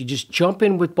it, was you just jump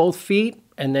in with both feet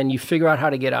and then you figure out how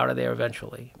to get out of there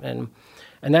eventually. And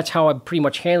that's how I pretty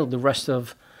much handled the rest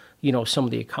of, some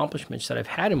of the accomplishments that I've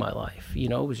had in my life. It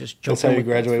was just jumping. That's how you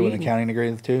graduated with an accounting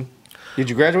degree too? Did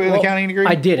you graduate with an accounting degree?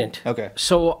 I didn't. Okay.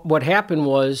 So what happened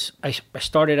was I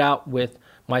started out with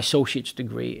my associate's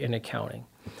degree in accounting.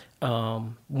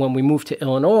 When we moved to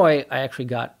Illinois, I actually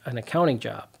got an accounting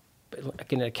job,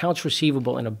 like an accounts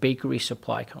receivable in a bakery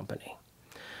supply company.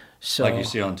 So, like you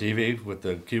see on TV with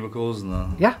the cubicles and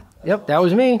the... Yeah, yep, that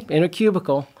was me in a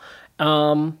cubicle.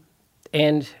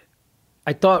 And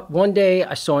I thought one day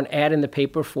I saw an ad in the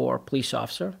paper for a police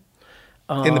officer.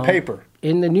 In the paper?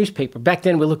 In the newspaper. Back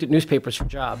then we looked at newspapers for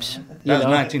jobs. That was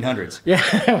 1900s. Yeah.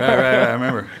 right, I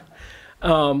remember.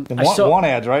 Want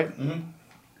ads, right? Mm-hmm.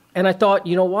 And I thought,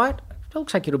 you know what? That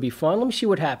looks like it'll be fun. Let me see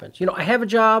what happens. I have a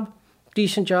job,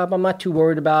 decent job. I'm not too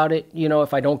worried about it,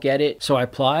 if I don't get it. So I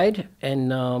applied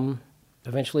and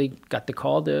eventually got the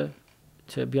call to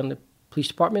be on the police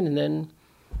department and then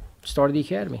started the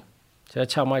academy. So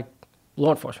that's how my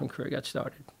law enforcement career got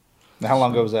started. Now, how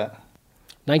long ago was that?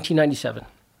 1997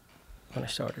 when I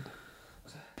started.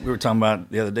 We were talking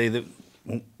about the other day that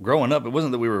growing up, it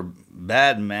wasn't that we were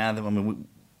bad in math. I mean, we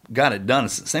got it done.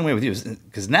 It's the same way with you.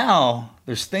 Because now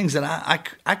there's things that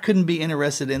I couldn't be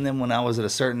interested in them when I was at a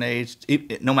certain age,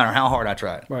 no matter how hard I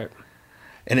tried. Right.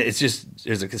 And it's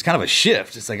kind of a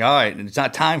shift. It's like, all right, it's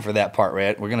not time for that part,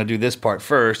 right? We're going to do this part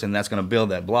first, and that's going to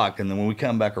build that block. And then when we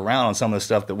come back around on some of the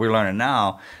stuff that we're learning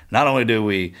now, not only do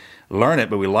we learn it,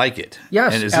 but we like it.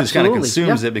 Yes, and it just absolutely. kind of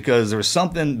consumes it because there was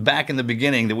something back in the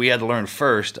beginning that we had to learn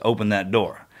first to open that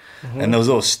door. Mm-hmm. And those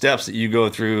little steps that you go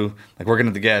through, like working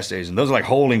at the gas station, those are like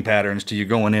holding patterns to you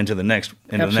going into the next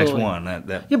one.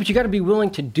 Yeah, but you got to be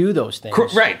willing to do those things,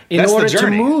 right? In order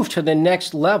to move to the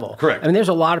next level. Correct. I mean, there's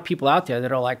a lot of people out there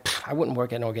that are like, I wouldn't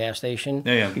work at no gas station.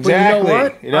 Yeah, But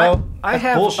exactly. You know what? I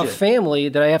have a family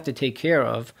that I have to take care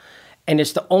of. And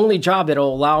it's the only job that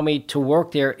will allow me to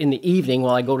work there in the evening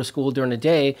while I go to school during the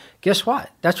day. Guess what?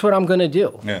 That's what I'm going to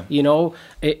do. Yeah.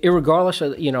 Regardless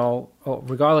of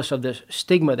the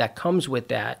stigma that comes with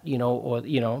that,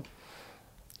 and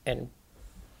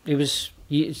it's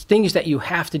things that you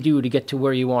have to do to get to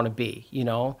where you want to be,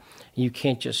 You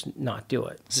can't just not do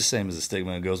it. It's the same as the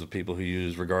stigma that goes with people who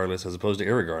use regardless as opposed to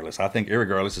irregardless. I think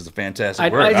irregardless is a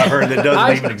fantastic word. I've heard that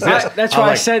doesn't even exist. That's why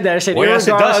I said that. I said, well, yes,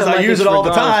 it does. I use it all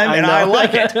the time, and I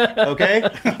like it. Okay?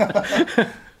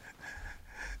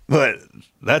 But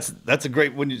that's a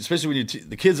great, especially when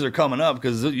the kids that are coming up,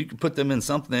 because you can put them in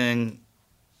something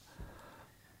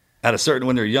at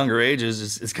when they're younger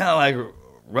ages. It's kind of like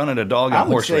running a dog in I a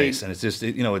would horse say- race, and it's just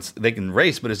they can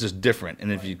race, but it's just different.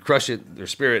 And if you crush their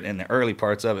spirit in the early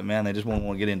parts of it, man, they just won't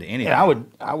want to get into anything. And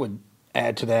I would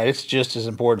add to that. It's just as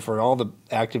important for all the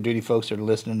active duty folks that are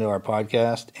listening to our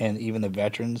podcast, and even the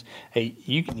veterans. Hey,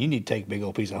 you need to take a big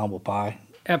old piece of humble pie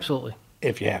Absolutely.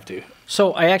 if you have to.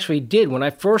 So I actually did. When I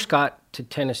first got to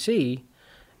Tennessee,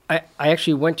 I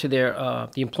actually went to their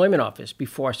the employment office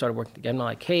before I started working again. I'm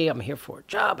like, hey, I'm here for a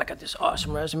job. I got this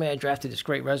awesome resume. I drafted this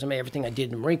great resume, everything I did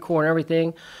in the Marine Corps and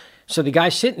everything. So the guy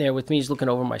sitting there with me, he's looking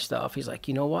over my stuff. He's like,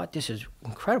 you know what? This is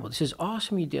incredible. This is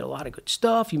awesome. You did a lot of good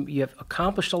stuff. You have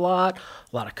accomplished a lot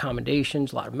of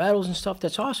commendations, a lot of medals and stuff.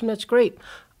 That's awesome. That's great.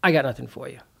 I got nothing for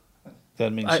you.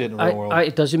 Doesn't mean shit in the real world.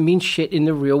 It doesn't mean shit in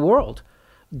the real world.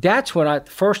 That's when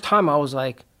the first time I was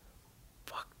like,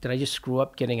 fuck, did I just screw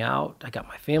up getting out? I got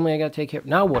my family I got to take care of.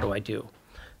 Now what do I do?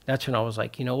 That's when I was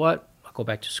like, you know what? I'll go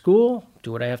back to school,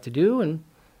 do what I have to do, and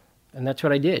that's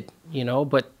what I did,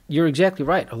 But you're exactly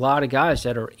right. A lot of guys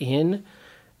that are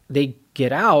they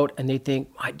get out and they think,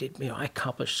 I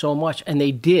accomplished so much, and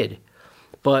they did.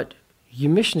 But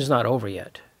your mission's not over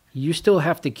yet. You still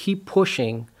have to keep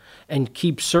pushing and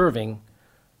keep serving,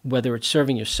 whether it's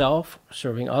serving yourself,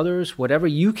 serving others, whatever.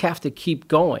 You have to keep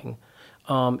going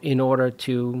in order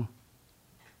to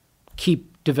keep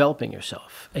developing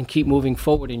yourself and keep moving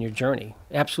forward in your journey.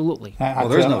 Absolutely. Well,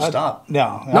 there's no stop.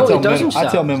 No, it doesn't stop.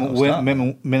 I tell men There's no stop.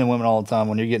 and women all the time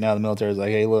when you're getting out of the military, it's like,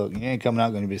 hey, look, you ain't coming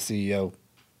out going to be a CEO.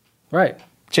 Right.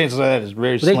 Chances of that is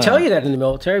very But they slim. tell you that in the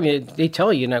military. I mean, they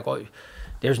tell you,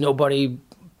 there's nobody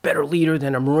better leader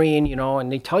than a Marine,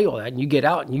 and they tell you all that, and you get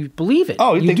out and you believe it.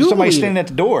 Oh, you think do somebody's believe standing it. at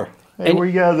the door. Hey, And- where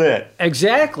you guys at?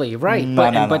 Exactly, right.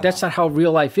 No, But that's not how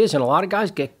real life is, and a lot of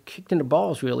guys get kicked in the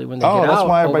balls, really, when they Oh, get out. that's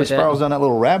why everybody over that. spirals down that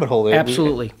little rabbit hole there.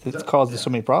 Absolutely. It's caused so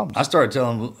many problems. I started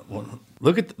telling them, well,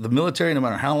 look at the military, no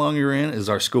matter how long you're in, is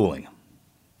our schooling.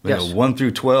 Yes. 1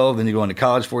 through 12, then you go into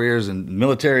college 4 years, and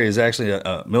military is actually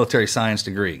a military science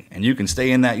degree. And you can stay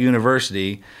in that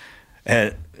university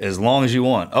as long as you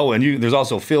want. Oh, and there's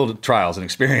also field trials and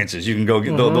experiences. You can go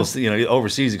get those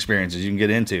overseas experiences you can get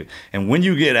into. And when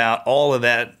you get out, all of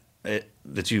that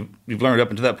that you've learned up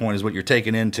until that point is what you're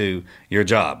taking into your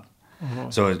job.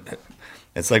 So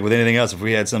it's like with anything else. If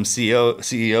we had some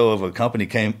CEO of a company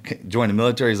join the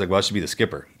military, he's like, well, I should be the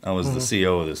skipper. I was the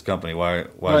CEO of this company. Why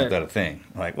Right. is that a thing?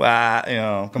 Like,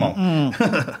 well, come on.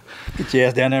 Get your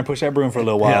ass down there and push that broom for a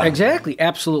little while. Exactly,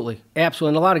 absolutely. And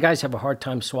a lot of guys have a hard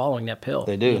time swallowing that pill.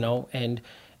 They do. And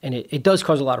it does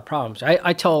cause a lot of problems.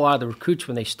 I tell a lot of the recruits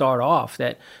when they start off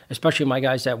that, especially my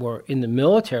guys that were in the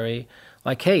military,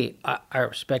 like, hey, I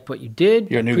respect what you did.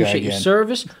 You're a new guy appreciate your again.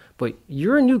 service, but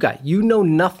you're a new guy. You know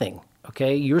nothing,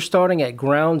 okay? You're starting at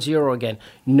ground zero again.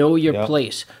 Know your Yep.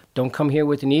 place. Don't come here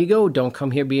with an ego. Don't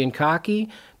come here being cocky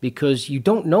because you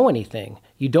don't know anything.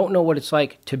 You don't know what it's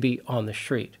like to be on the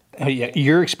street. Yeah,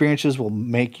 your experiences will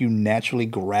make you naturally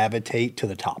gravitate to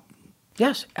the top.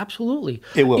 Yes, absolutely.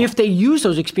 It will. If they use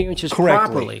those experiences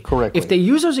Correctly. properly. If they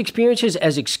use those experiences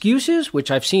as excuses,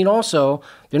 which I've seen also,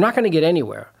 they're not going to get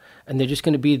anywhere. And they're just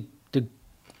going to be the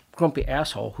grumpy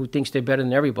asshole who thinks they're better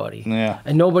than everybody. Yeah.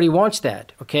 And nobody wants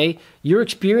that, okay? Your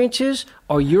experiences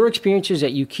are your experiences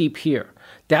that you keep here.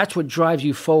 That's what drives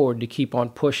you forward to keep on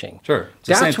pushing. Sure. It's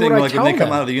the That's same thing what I like when tell they come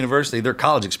them. out of the university, they're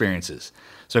college experiences.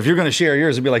 So if you're going to share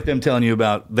yours, it'd be like them telling you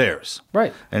about theirs.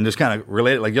 Right. And just kind of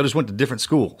relate it, like you just went to different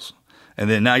schools. And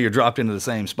then now you're dropped into the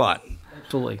same spot.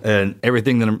 Absolutely. And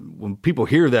everything when people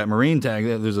hear that Marine tag,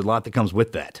 there's a lot that comes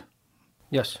with that.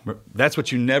 Yes. That's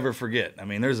what you never forget. I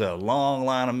mean, there's a long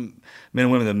line of men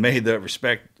and women that made that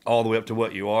respect all the way up to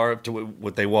what you are, up to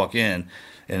what they walk in.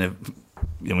 And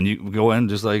when you go in,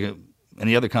 just like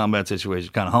any other combat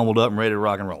situation, kind of humbled up and ready to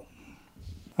rock and roll.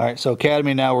 All right, so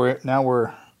academy. Now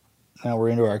we're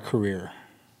into our career.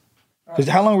 Because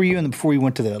how long were you in before you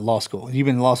went to the law school? You've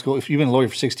been in law school. If you've been a lawyer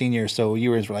for 16 years, so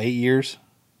you were in for like 8 years.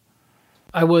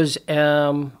 I was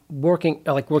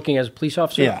working as a police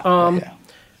officer. Yeah.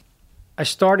 I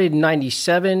started in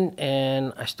 97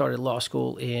 and I started law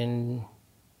school in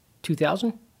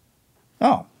 2000. Oh,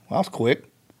 well, that was quick.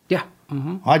 Yeah.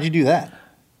 How'd you do that?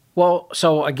 Well,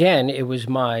 so again, it was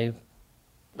I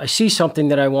see something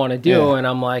that I want to do Yeah. and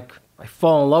I'm like, I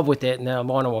fall in love with it and then I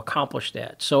want to accomplish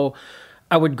that. So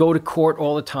I would go to court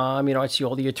all the time. I'd see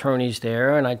all the attorneys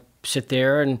there and I'd sit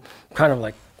there and kind of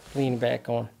like leaning back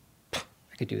going,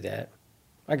 I could do that.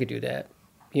 I could do that,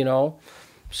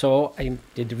 So I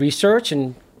did the research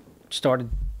and started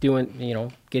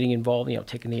doing, getting involved,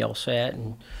 taking the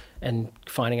LSAT and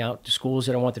finding out the schools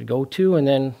that I wanted to go to, and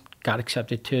then got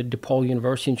accepted to DePaul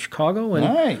University in Chicago and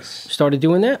Nice. started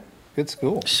doing that. Good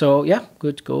school. So yeah,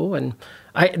 good school. And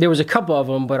there was a couple of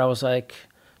them, but I was like,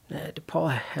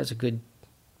 DePaul has a good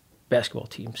basketball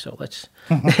team, so let's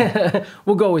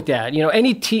we'll go with that. You know,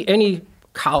 any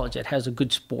college that has a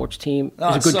good sports team is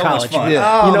a good so college. much fun.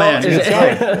 Yeah. Oh, You know, man, is it's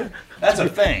it- fun. That's a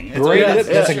thing. It's Great, that's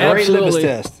that's a great litmus Absolutely.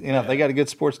 test. You know, if they got a good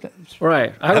sports team.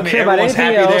 Right. I don't care about everyone's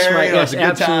anything happy else. there, Right. you know, Yes, it's a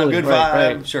good time, absolutely. good Right,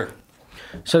 vibe. right. Sure.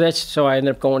 So I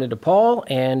ended up going to DePaul,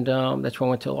 and that's when I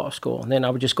went to law school. And then I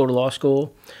would just go to law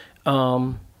school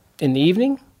in the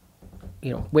evening.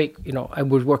 I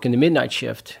would work in the midnight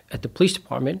shift at the police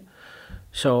department.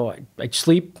 So I'd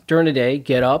sleep during the day,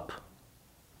 get up,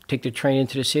 take the train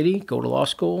into the city, go to law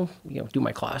school, do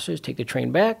my classes, take the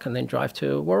train back, and then drive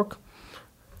to work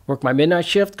my midnight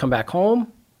shift, come back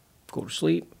home, go to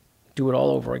sleep, do it all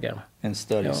over again. And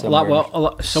study A somewhere.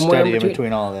 lot, somewhere study in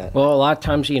between all of that. Well, a lot of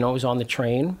times, it was on the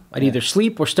train. I'd either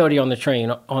sleep or study on the train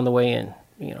on the way in,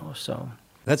 so.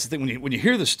 That's the thing. When you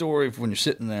hear the story when you're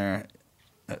sitting there,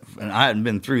 and I hadn't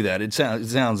been through that, it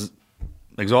sounds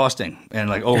exhausting and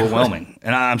like overwhelming.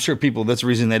 And I'm sure people, that's the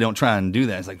reason they don't try and do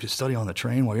that. It's like, just study on the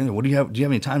train while you're there. Do you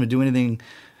have any time to do anything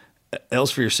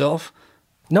else for yourself?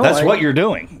 No, That's what you're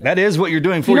doing. That is what you're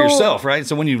doing for You know- yourself, right?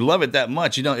 So when you love it that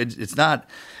much, it's not,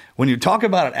 when you talk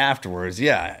about it afterwards,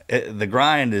 the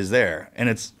grind is there. And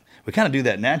we kind of do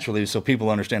that naturally so people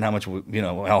understand how much,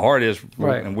 how hard it is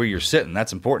Right. and where you're sitting.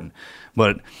 That's important.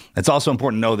 But it's also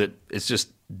important to know that it's just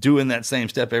doing that same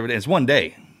step every day. It's one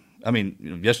day. I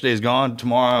mean, yesterday's gone,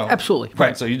 tomorrow. Absolutely. Right.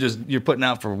 Right. So you're putting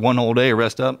out for one whole day,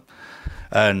 rest up.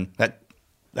 And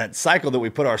that cycle that we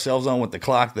put ourselves on with the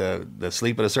clock, the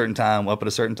sleep at a certain time, up at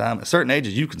a certain time, at certain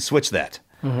ages, you can switch that.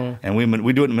 Mm-hmm. And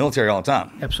we do it in the military all the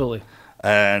time. Absolutely.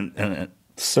 And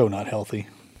So not healthy.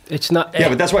 It's not.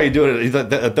 but that's why you do it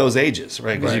at those ages,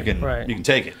 right? Because Right. you can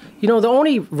take it. The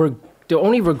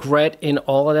only regret in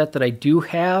all of that I do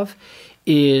have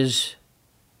is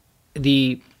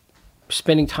the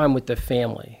spending time with the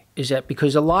family. Is that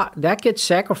because a lot that gets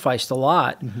sacrificed a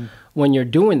lot when you're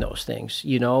doing those things,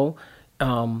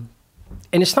 and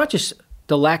it's not just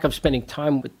the lack of spending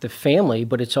time with the family,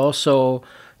 but it's also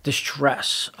the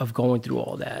stress of going through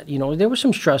all that. There were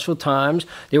some stressful times.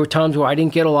 There were times where I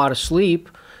didn't get a lot of sleep,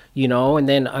 and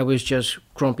then I was just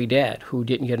grumpy dad who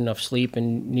didn't get enough sleep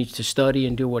and needs to study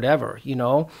and do whatever,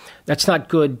 That's not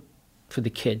good for the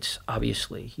kids,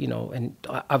 obviously, and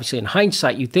obviously in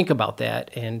hindsight, you think about that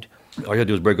and... All you had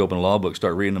to do is break open a law book,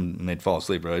 start reading them, and they'd fall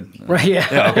asleep, right? Right, yeah.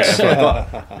 Yeah, okay. That's what I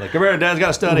thought. Like, come here, Dad's got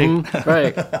to study.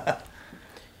 Right. But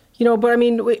I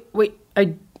mean,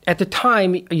 at the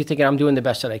time, you're thinking, I'm doing the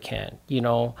best that I can,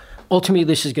 Ultimately,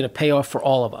 this is going to pay off for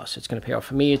all of us. It's going to pay off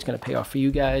for me. It's going to pay off for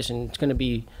you guys, and it's going to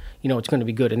be, it's going to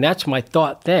be good. And that's my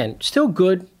thought then. Still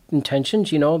good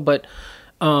intentions, but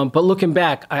looking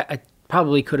back, I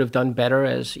probably could have done better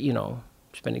as,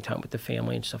 spending time with the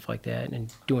family and stuff like that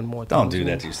and doing more things. Don't do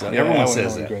that to yourself. Yeah, Everyone I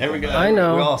says wouldn't that. agree. I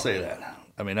know. We all say that.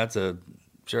 I mean, that's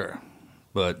sure.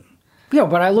 But Yeah,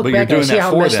 but I look But you're back and I doing see that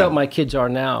how for messed them. up my kids are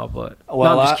now. But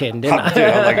Well, no, I'm just kidding. They're not. Dude,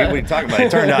 I'm like, what are you talking about?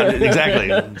 It turned out exactly.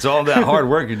 It's all that hard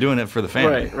work. You're doing it for the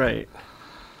family. Right.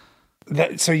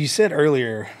 So you said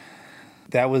earlier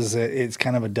that it's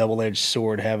kind of a double-edged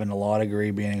sword having a law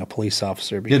degree, being a police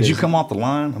officer. Did you because- come off the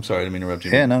line? I'm sorry, I didn't mean to interrupt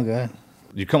you. Yeah, no, go ahead.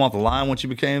 Did you come off the line once you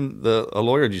became a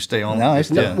lawyer? Or did you stay on? No,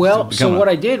 it's- Yeah. Well, so Become what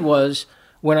I did was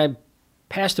when I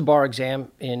passed the bar exam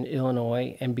in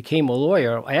Illinois and became a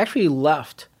lawyer, I actually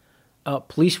left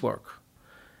police work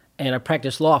and I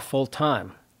practiced law full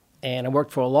time. And I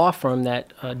worked for a law firm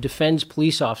that defends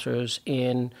police officers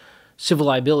in civil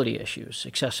liability issues,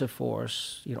 excessive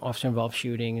force, officer-involved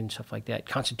shooting and stuff like that,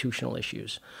 constitutional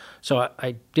issues. So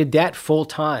I did that full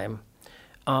time.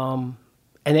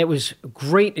 And it was a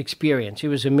great experience. It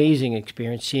was an amazing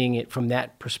experience seeing it from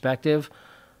that perspective.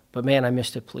 But man, I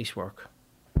missed the police work.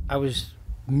 I was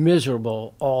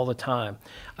miserable all the time.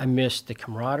 I missed the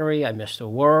camaraderie. I missed the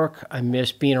work. I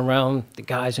missed being around the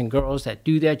guys and girls that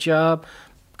do that job.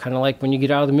 Kind of like when you get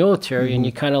out of the military and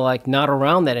you're kind of like not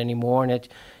around that anymore. And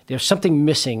there's something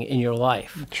missing in your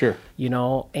life. Sure.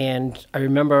 And I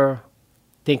remember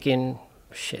thinking,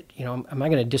 shit, am I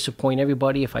going to disappoint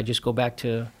everybody if I just go back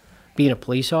to being a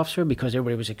police officer because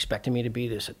everybody was expecting me to be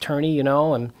this attorney,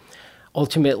 and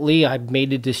ultimately I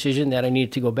made the decision that I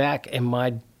needed to go back, and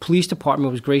my police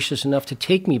department was gracious enough to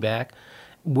take me back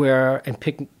and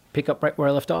pick up right where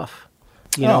I left off,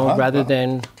 rather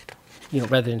than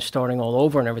starting all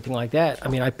over and everything like that. I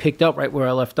mean, I picked up right where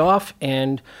I left off,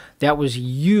 and that was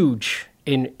huge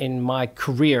in my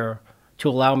career to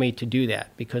allow me to do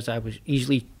that because I was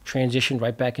easily transitioned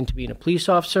right back into being a police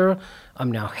officer.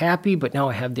 I'm now happy, but now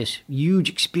I have this huge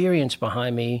experience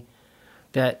behind me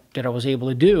that I was able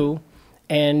to do.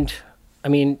 And I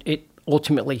mean,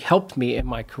 ultimately helped me in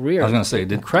my career. I was going to say,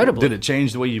 incredibly. Did it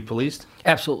change the way you policed?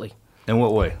 Absolutely. In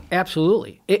what way?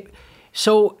 Absolutely.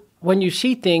 So when you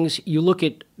see things, you look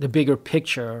at the bigger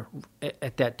picture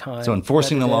at that time. So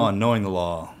enforcing the law and knowing the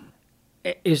law.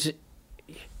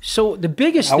 So the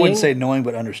biggest thing... I wouldn't say knowing,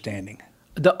 but understanding.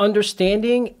 The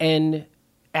understanding and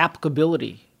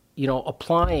applicability,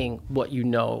 applying what you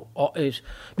know is...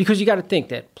 Because you got to think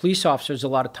that police officers, a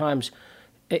lot of times,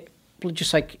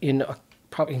 just like in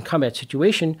combat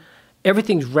situation,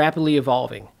 everything's rapidly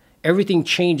evolving. Everything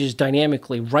changes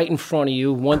dynamically right in front of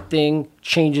you. One thing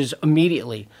changes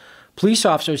immediately. Police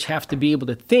officers have to be able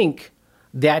to think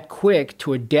that quick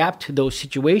to adapt to those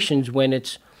situations when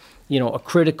it's, a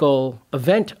critical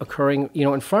event occurring,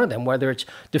 in front of them, whether it's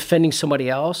defending somebody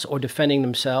else or defending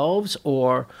themselves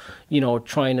or,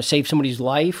 trying to save somebody's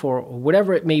life or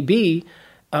whatever it may be.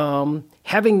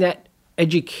 Having that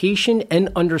education and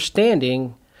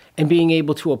understanding and being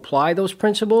able to apply those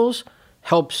principles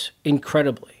helps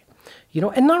incredibly.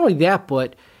 And not only that,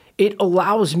 but it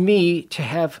allows me to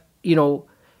have,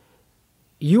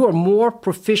 you are more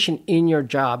proficient in your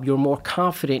job, you're more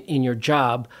confident in your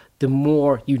job, the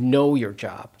more you know your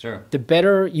job. Sure. The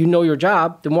better you know your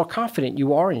job, the more confident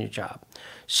you are in your job.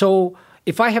 So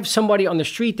if I have somebody on the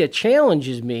street that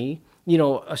challenges me,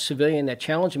 a civilian that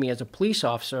challenges me as a police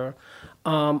officer,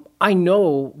 I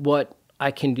know what I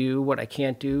can do, what I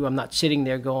can't do. I'm not sitting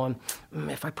there going,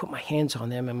 if I put my hands on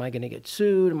them, am I going to get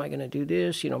sued? Am I going to do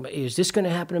this? Is this going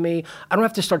to happen to me? I don't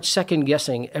have to start second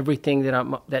guessing everything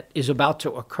that is about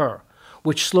to occur,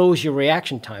 which slows your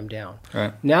reaction time down.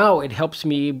 Right. Now it helps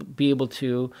me be able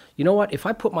to, if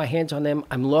I put my hands on them,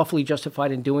 I'm lawfully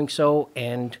justified in doing so,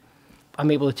 and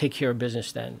I'm able to take care of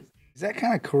business then. Is that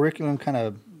kind of curriculum kind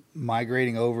of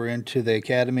migrating over into the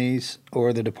academies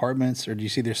or the departments, or do you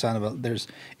see there's sign of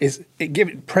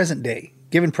given present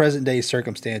day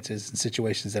circumstances and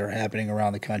situations that are happening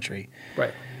around the country?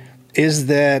 Right. Is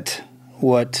that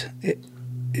what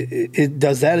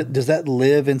does that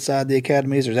live inside the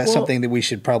academies, or is that something that we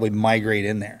should probably migrate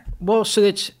in there? Well, so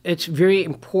it's very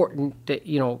important that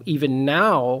even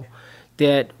now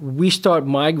that we start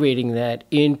migrating that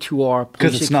into our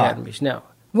police academies now.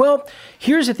 Well,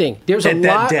 here's the thing. There's a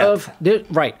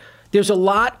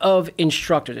lot of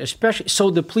instructors, especially. So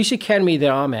the police academy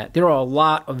that I'm at, there are a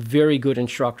lot of very good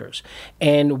instructors.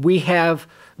 And we have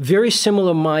very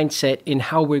similar mindset in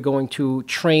how we're going to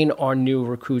train our new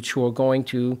recruits who are going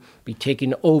to be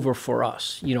taking over for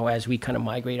us. As we kind of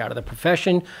migrate out of the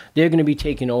profession, they're going to be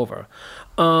taking over.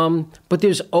 But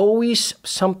there's always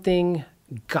something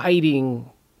guiding.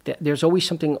 There's always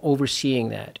something overseeing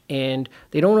that, and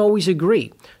they don't always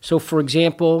agree. So, for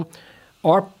example,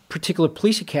 our particular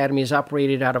police academy is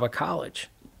operated out of a college.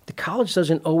 The college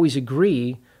doesn't always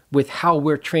agree with how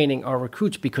we're training our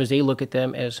recruits because they look at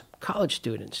them as college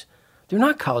students. They're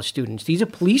not college students. These are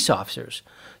police officers,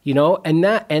 and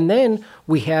then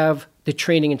we have the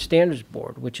Training and Standards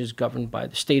Board, which is governed by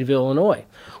the state of Illinois,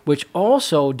 which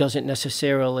also doesn't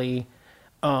necessarily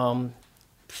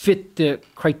fit the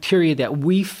criteria that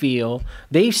we feel.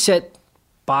 They've set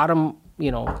bottom,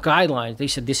 guidelines. They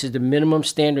said this is the minimum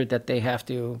standard that they have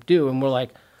to do, and we're like,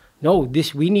 no,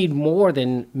 we need more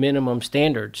than minimum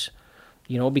standards,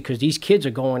 because these kids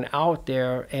are going out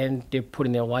there and they're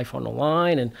putting their life on the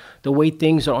line, and the way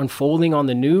things are unfolding on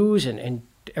the news and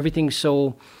everything's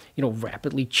so,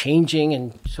 rapidly changing,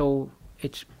 and so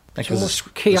it's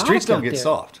almost chaotic. The streets don't out get there.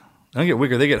 soft. They don't get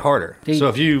weaker, they get harder. So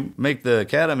if you make the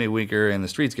academy weaker and the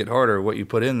streets get harder, what you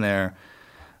put in there,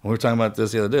 we were talking about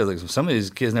this the other day, like some of these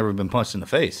kids never been punched in the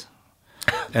face.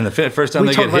 And the first time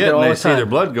they get hit and they see their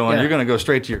blood going, you're going to go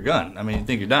straight to your gun. I mean, you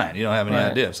think you're dying. You don't have any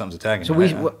idea if something's attacking you.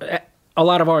 So a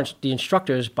lot of the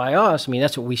instructors by us,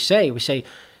 that's what we say. We say,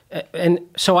 and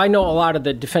so I know a lot of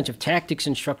the defensive tactics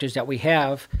instructors that we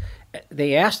have,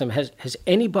 they ask them, has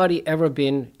anybody ever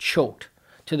been choked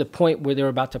to the point where they're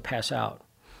about to pass out?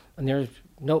 And there's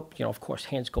nope, of course,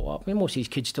 hands go up. Most of these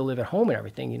kids still live at home and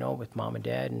everything, with mom and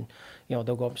dad. And, they'll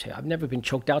go up and say, I've never been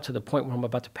choked out to the point where I'm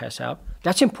about to pass out.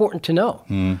 That's important to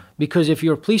know. Because if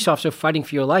you're a police officer fighting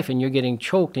for your life and you're getting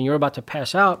choked and you're about to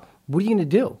pass out, what are you going to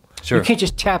do? Sure. You can't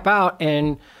just tap out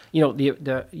and,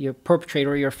 your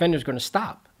perpetrator or your offender is going to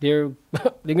stop. They're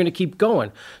going to keep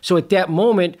going. So at that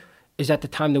moment, is that the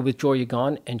time to withdraw your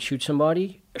gun and shoot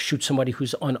somebody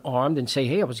who's unarmed and say,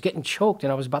 hey, I was getting choked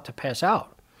and I was about to pass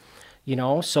out.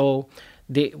 So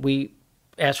we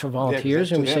ask for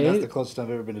volunteers and we say, that's the closest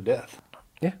I've ever been to death.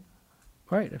 Yeah,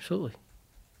 right, absolutely.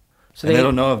 So they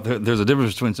don't know if there's a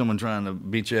difference between someone trying to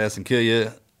beat your ass and kill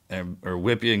you or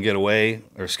whip you and get away,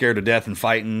 or scared to death and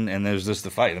fighting, and there's just the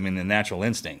fight. The natural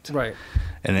instinct. Right.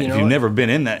 And if you've never been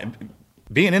in that,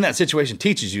 being in that situation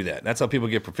teaches you that. That's how people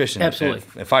get proficient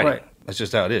Absolutely. at fighting. Right. That's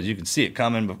just how it is. You can see it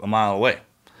coming a mile away.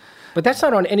 But that's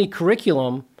not on any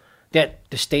curriculum that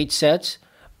the state sets.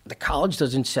 The college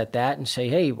doesn't set that and say,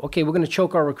 hey, okay, we're going to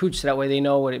choke our recruits so that way they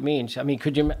know what it means. I mean,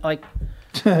 could you, like,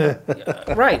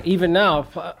 right, even now,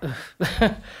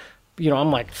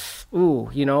 I'm like,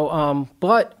 ooh,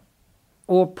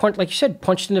 or punch, like you said,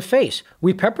 punched in the face.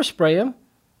 We pepper spray them.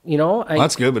 Well,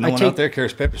 that's good, but no one out there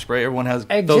carries pepper spray. Everyone throws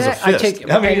a fist.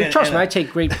 Trust me, I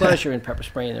take great pleasure in pepper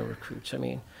spraying the recruits. I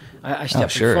mean, I step in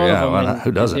front of them. Well,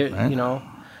 who doesn't? Right?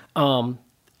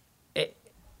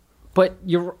 But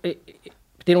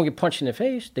they don't get punched in the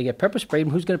face. They get pepper sprayed.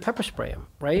 And who's going to pepper spray them,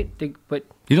 right? But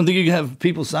you don't think you could have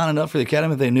people signing up for the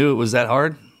academy if they knew it was that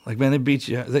hard? Like, man, they beat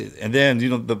you. And then,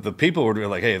 the people were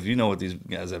like, hey, if you know what these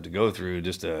guys have to go through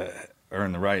just to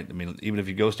earn the right, I mean, even if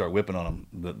you go start whipping on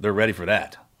them, they're ready for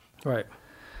that. Right.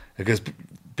 Because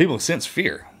people sense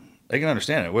fear. They can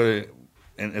understand it.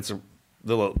 And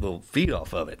they'll feed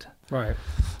off of it. Right.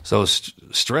 So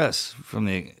stress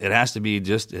it has to be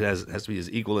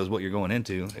as equal as what you're going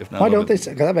into. If not, why don't they?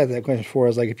 Because I've had that question before.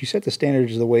 Is like, if you set the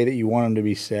standards the way that you want them to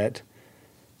be set,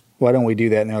 why don't we do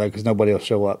that? And they're like, because nobody will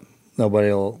show up, nobody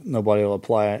will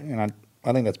apply it, and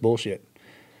I think that's bullshit.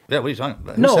 Yeah, what are you talking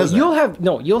about? Who says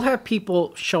that? You'll have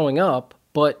people showing up,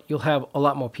 but you'll have a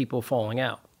lot more people falling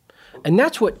out. And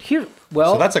that's what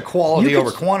so that's a quality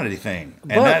over quantity thing.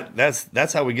 And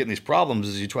that's how we get in these problems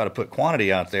is you try to put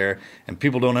quantity out there and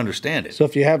people don't understand it. So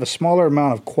if you have a smaller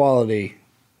amount of quality,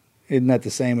 isn't that the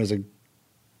same as a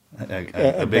big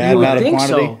amount of quantity?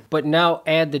 So, but now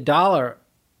add the dollar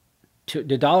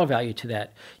value to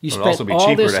that. It would also be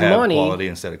cheaper to have quality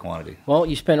instead of quantity. Well,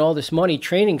 you spend all this money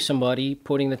training somebody,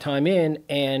 putting the time in,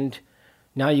 and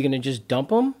now you're going to just dump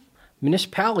them?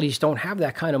 Municipalities don't have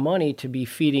that kind of money to be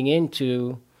feeding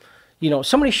into,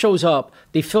 somebody shows up,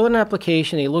 they fill in an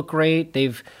application, they look great,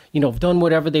 they've, done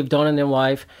whatever they've done in their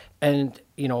life, and,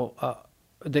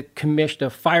 the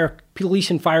police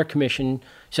and fire commission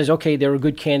says, okay, they're a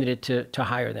good candidate to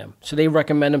hire them. So they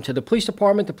recommend them to the police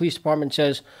department. The police department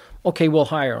says, okay, we'll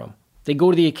hire them. They go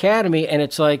to the academy, and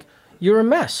it's like, you're a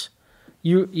mess.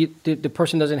 The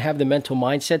person doesn't have the mental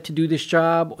mindset to do this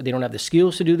job. They don't have the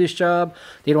skills to do this job.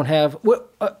 They don't have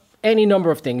any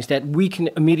number of things that we can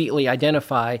immediately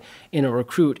identify in a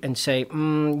recruit and say,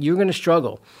 you're going to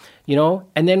struggle,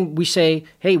 And then we say,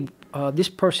 hey, this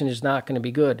person is not going to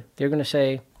be good. They're going to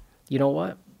say, you know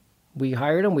what? We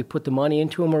hired them. We put the money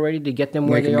into them already to get them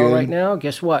where they are right now.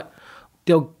 Guess what?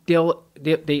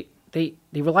 They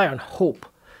rely on hope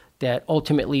that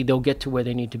ultimately they'll get to where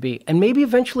they need to be. And maybe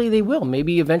eventually they will.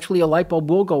 Maybe eventually a light bulb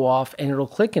will go off and it'll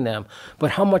click in them. But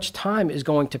how much time is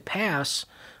going to pass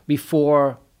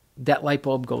before that light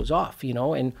bulb goes off,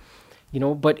 And,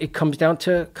 but it comes down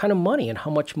to kind of money and how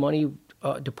much money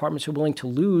departments are willing to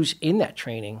lose in that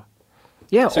training.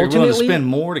 Yeah, so ultimately, you're willing to spend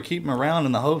more to keep them around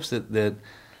in the hopes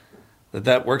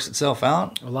that works itself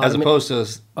out, as opposed to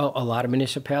a lot of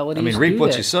municipalities. Reap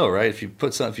what you sow, right? If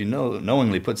you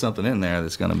knowingly put something in there,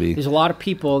 that's going to be. There's a lot of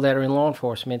people that are in law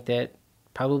enforcement that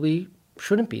probably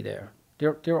shouldn't be there.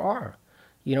 There are,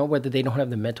 whether they don't have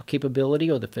the mental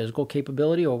capability or the physical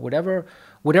capability or whatever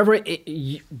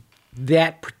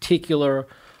that particular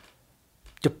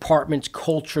department's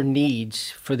culture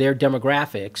needs for their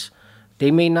demographics.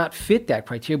 They may not fit that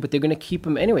criteria, but they're going to keep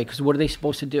them anyway. Because what are they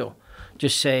supposed to do?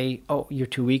 Just say, oh, you're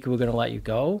too weak, we're going to let you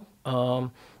go.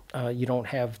 You don't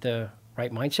have the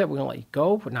right mindset, we're going to let you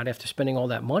go, but not after spending all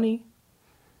that money.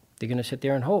 They're going to sit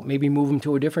there and hope. Maybe move them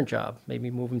to a different job.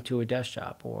 Maybe move them to a desk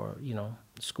job or,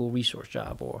 school resource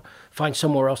job or find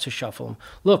somewhere else to shuffle them.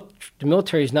 Look, the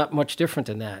military is not much different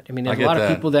than that. There's a lot of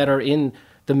people that are in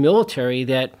the military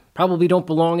that probably don't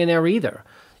belong in there either.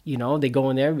 They go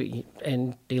in there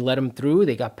and they let them through.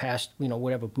 They got past,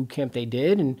 whatever boot camp they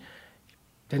did, and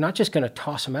they're not just going to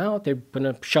toss them out. They're going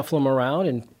to shuffle them around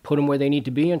and put them where they need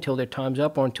to be until their time's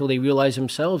up or until they realize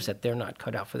themselves that they're not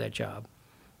cut out for that job.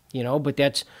 But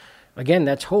that's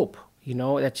hope.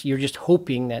 You're just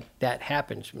hoping that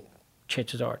happens.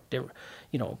 Chances are,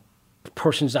 the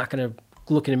person's not going to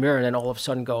look in the mirror and then all of a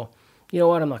sudden go, you know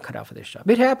what, I'm not cut out for this job.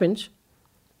 It happens,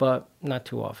 but not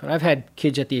too often. I've had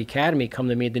kids at the academy come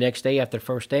to me the next day after the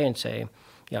first day and say,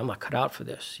 yeah, I'm not cut out for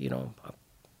this.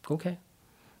 Okay.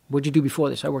 What'd you do before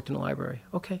this? I worked in the library.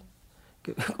 Okay.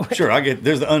 Sure,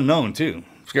 there's the unknown too.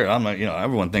 Scared. I'm not,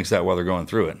 everyone thinks that while they're going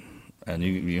through it. And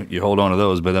you hold on to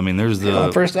those, but there's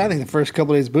the I think the first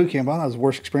couple of days of boot camp, that was the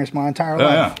worst experience of my entire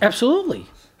life. Yeah. Absolutely.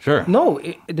 Sure. No,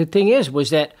 the thing was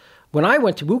that when I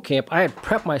went to boot camp, I had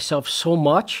prepped myself so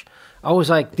much. I was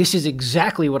like, this is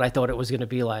exactly what I thought it was going to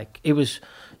be like. It was,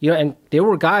 and there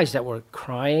were guys that were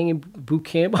crying in boot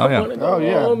camp. I want to go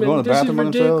home, going and to the this is bathroom by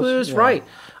ridiculous. themselves. Yeah. Right.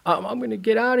 I'm going to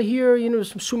get out of here,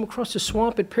 swim across the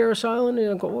swamp at Paris Island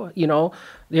and go,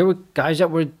 there were guys that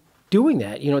were doing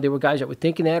that. There were guys that were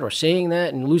thinking that or saying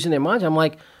that and losing their minds. I'm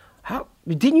like, how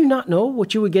didn't you not know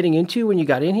what you were getting into when you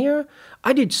got in here?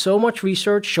 I did so much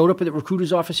research, showed up at the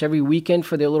recruiter's office every weekend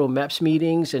for their little MEPS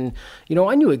meetings. And,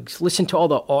 I listened to all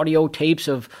the audio tapes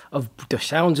of the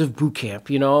sounds of boot camp,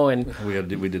 and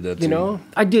we did that too.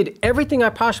 I did everything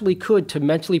I possibly could to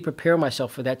mentally prepare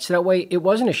myself for that. So that way it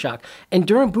wasn't a shock. And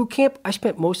during boot camp, I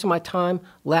spent most of my time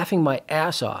laughing my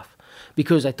ass off,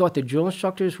 because I thought the drill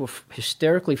instructors were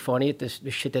hysterically funny at the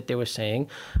shit that they were saying.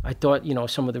 I thought,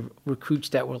 some of the recruits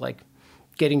that were like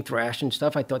getting thrashed and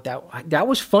stuff, I thought that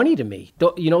was funny to me.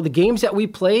 The games that we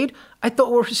played, I thought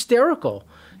were hysterical.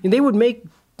 And they would make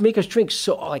us drink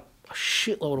a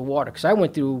shitload of water, because I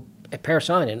went through at Paris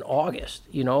Island in August,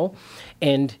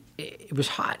 and it was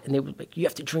hot, and they would like, you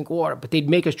have to drink water, but they'd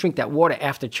make us drink that water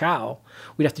after chow.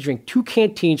 We'd have to drink 2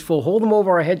 canteens full, hold them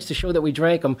over our heads to show that we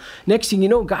drank them. Next thing you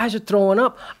know, guys are throwing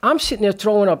up. I'm sitting there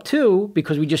throwing up too,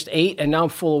 because we just ate and now I'm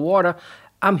full of water.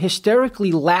 I'm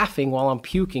hysterically laughing while I'm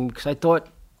puking, because I thought,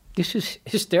 this is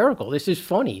hysterical. This is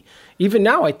funny. Even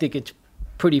now I think it's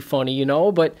pretty funny,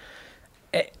 but...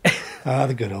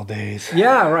 the good old days.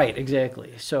 Yeah, right,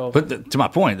 exactly. So, But to my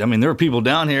point, there are people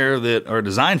down here that are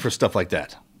designed for stuff like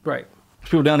that. right,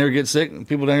 People down here get sick, and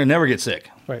people down here never get sick.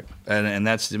 right. And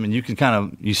that's, you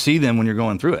can you see them when you're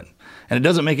going through it. And it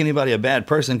doesn't make anybody a bad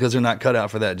person because they're not cut out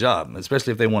for that job,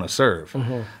 especially if they want to serve.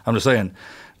 Mm-hmm. I'm just saying,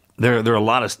 there are a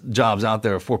lot of jobs out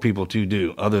there for people to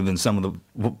do other than some of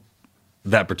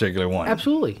that particular one.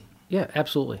 Absolutely. Yeah,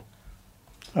 absolutely.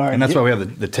 All right. And that's why we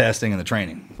have the testing and the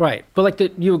training. Right.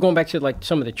 But you were going back to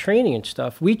some of the training and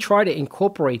stuff. We try to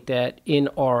incorporate that in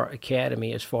our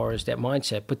academy as far as that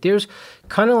mindset. But there's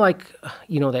kind of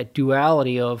that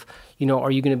duality of,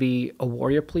 are you going to be a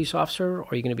warrior police officer or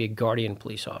are you going to be a guardian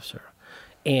police officer?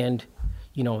 And,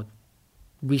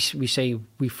 we say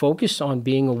we focus on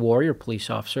being a warrior police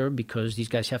officer because these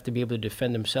guys have to be able to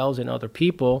defend themselves and other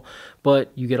people.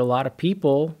 But you get a lot of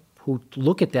people who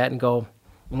look at that and go,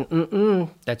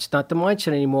 that's not the mindset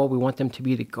anymore. We want them to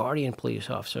be the guardian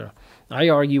police officer. I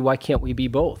argue, why can't we be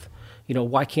both?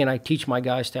 Why can't I teach my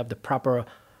guys to have the proper,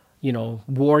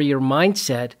 warrior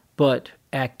mindset, but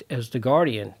act as the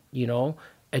guardian?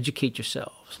 Educate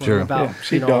yourselves. Learn Sure. about,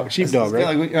 Sheepdog,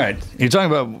 right? All right. You're talking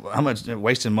about how much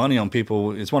wasting money on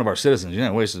people. It's one of our citizens. You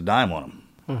don't waste a dime on them.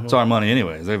 Mm-hmm. It's our money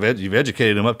anyways. You've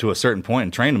educated them up to a certain point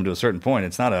and trained them to a certain point.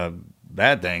 It's not a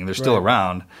bad thing. They're still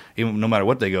around, even no matter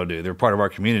what they go do. They're part of our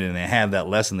community, and they have that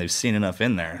lesson. They've seen enough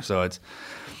in there. So it's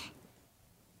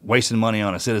wasting money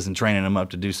on a citizen, training them up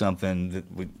to do something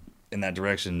in that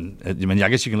direction. I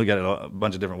guess you can look at it a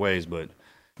bunch of different ways, but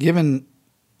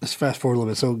Let's fast forward a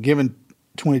little bit. So given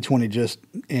 2020 just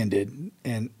ended,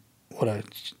 and what a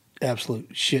absolute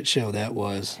shit show that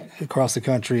was across the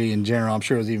country in general. I'm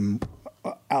sure it was even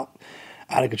out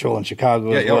of control in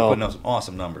Chicago as y'all well. were putting up some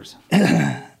awesome numbers.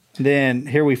 Then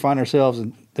here we find ourselves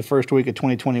in the first week of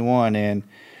 2021, and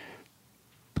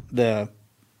the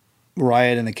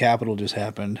riot in the Capitol just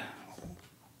happened.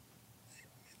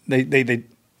 They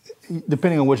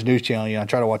depending on which news channel, I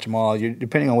try to watch them all.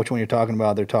 Depending on which one you're talking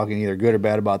about, they're talking either good or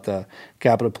bad about the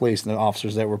Capitol Police and the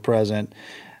officers that were present.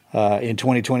 In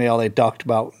 2020, all they talked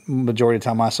about, majority of the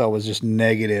time I saw, was just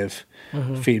negative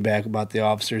feedback about the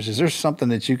officers. Is there something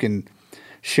that you can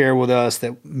share with us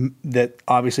that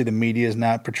obviously the media is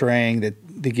not portraying, that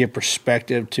they give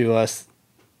perspective to us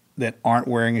that aren't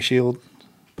wearing a shield?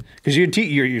 Because you're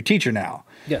a teacher now.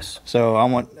 Yes. So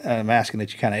I'm asking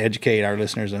that you kind of educate our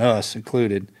listeners and us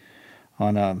included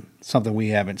on something we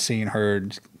haven't seen,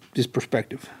 heard, just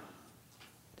perspective.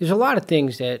 There's a lot of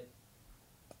things that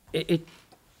it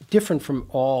different from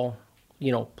all,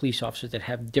 police officers that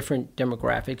have different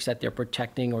demographics that they're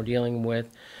protecting or dealing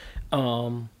with.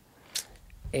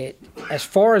 As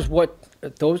far as what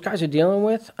those guys are dealing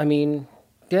with,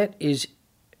 it's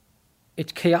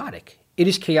chaotic. It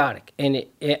is chaotic, and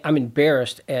I'm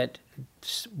embarrassed at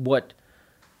what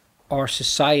our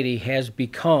society has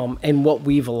become and what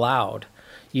we've allowed,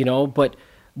 but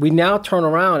we now turn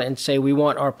around and say we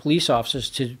want our police officers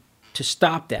to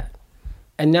stop that.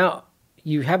 And now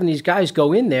you're having these guys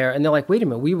go in there and they're like, wait a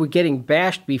minute, we were getting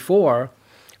bashed before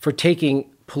for taking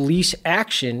police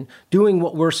action, doing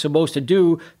what we're supposed to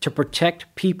do to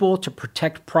protect people, to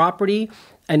protect property,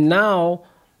 and now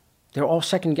they're all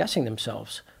second-guessing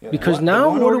themselves. Because now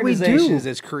what do we do? One organization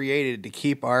that's created to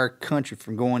keep our country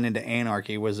from going into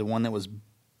anarchy was the one that was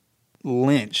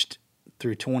lynched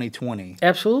through 2020,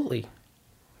 Absolutely.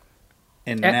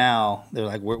 and now they're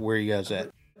like, where are you guys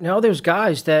at? Now there's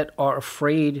guys that are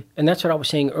afraid, and that's what I was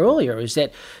saying earlier, is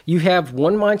that you have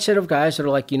one mindset of guys that are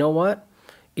like, you know what?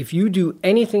 If you do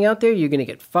anything out there, you're going to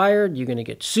get fired, you're going to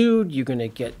get sued, you're going to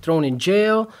get thrown in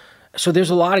jail. So there's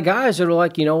a lot of guys that are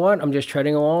like, you know what? I'm just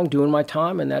treading along, doing my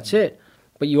time, and that's it.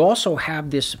 But you also have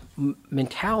this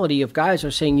mentality of guys that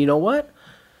are saying, you know what?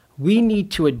 We need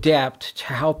to adapt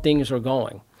to how things are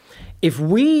going. If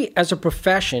we, as a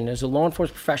profession, as a law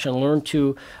enforcement profession, learn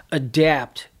to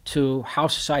adapt to how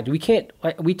society, we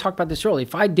talked about this earlier.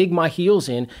 If I dig my heels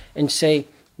in and say,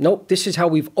 nope, this is how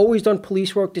we've always done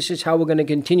police work, this is how we're going to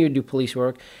continue to do police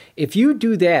work. If you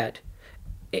do that,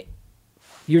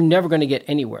 you're never going to get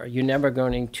anywhere. You're never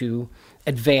going to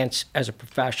advance as a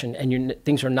profession, and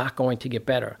things are not going to get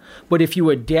better. But if you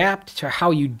adapt to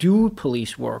how you do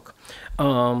police work,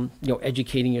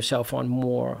 educating yourself on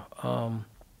more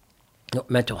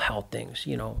mental health things,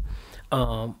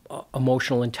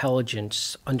 emotional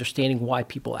intelligence, understanding why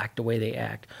people act the way they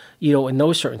act, and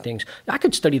those certain things. I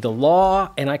could study the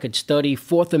law, and I could study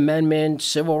Fourth Amendment,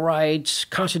 civil rights,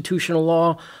 constitutional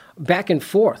law, back and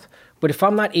forth. But if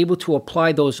I'm not able to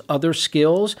apply those other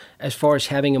skills as far as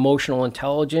having emotional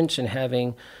intelligence and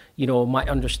having, my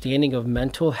understanding of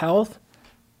mental health,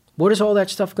 what is all that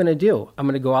stuff going to do? I'm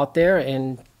going to go out there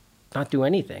and not do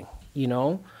anything,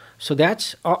 So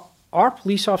that's our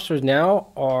police officers now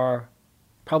are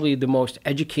probably the most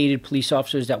educated police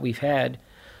officers that we've had,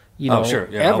 sure.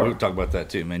 Yeah, ever. we'll talk about that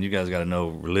too, man. You guys got to know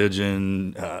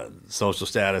religion, social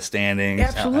status, standings,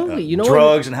 Absolutely.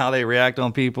 drugs and how they react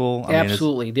on people.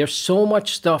 Absolutely. There's so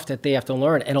much stuff that they have to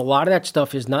learn. And a lot of that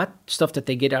stuff is not stuff that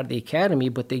they get out of the academy,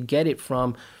 but they get it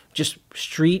from just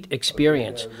street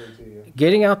experience.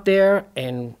 Getting out there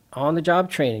and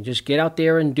on-the-job training. Just get out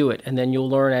there and do it, and then you'll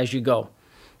learn as you go.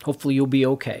 Hopefully you'll be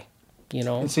okay.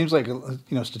 It seems like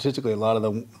statistically a lot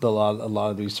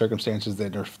of these circumstances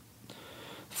that are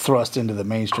thrust into the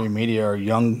mainstream media are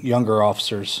younger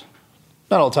officers,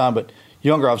 not all the time, but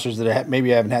younger officers that maybe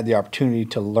haven't had the opportunity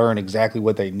to learn exactly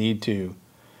what they need to,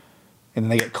 and then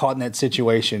they get caught in that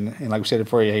situation. And like we said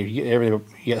before, you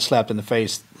get slapped in the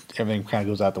face, everything kind of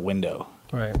goes out the window.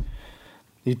 Right. Do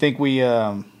you think we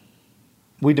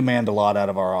demand a lot out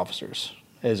of our officers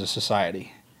as a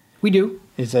society? We do.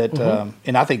 Is that,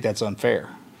 and I think that's unfair.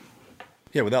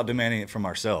 Yeah, without demanding it from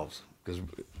ourselves, because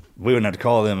we wouldn't have to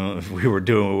call them if we were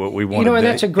doing what we wanted. And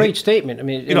that's a great statement. I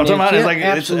mean, what I'm talking about? It's like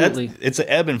absolutely. It's an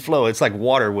ebb and flow. It's like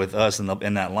water with us in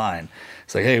that line.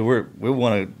 It's like, hey, we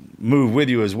want to move with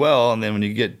you as well, and then when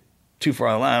you get too far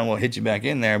out of the line, we'll hit you back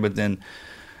in there. But then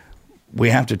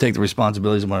we have to take the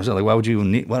responsibilities upon ourselves. Like, why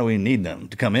do we need them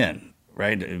to come in,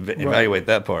 right? Evaluate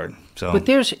that part. So, but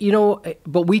there's,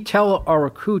 but we tell our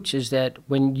recruits is that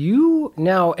when you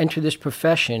now enter this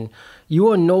profession, you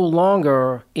are no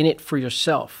longer in it for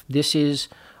yourself. This is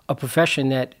a profession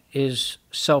that is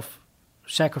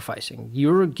self-sacrificing.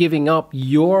 You're giving up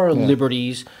your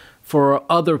liberties for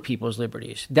other people's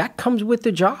liberties. That comes with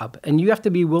the job, and you have to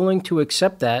be willing to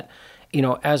accept that,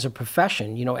 as a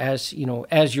profession, as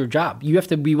your job. You have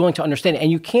to be willing to understand it, and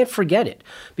you can't forget it,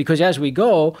 because as we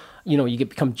go, you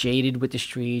become jaded with the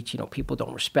streets. People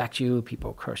don't respect you.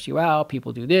 People curse you out.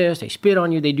 People do this. They spit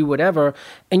on you. They do whatever,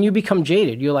 and you become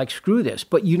jaded. You're like, screw this.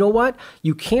 But you know what?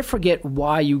 You can't forget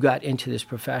why you got into this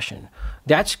profession.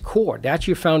 That's core. That's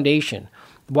your foundation.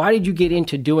 Why did you get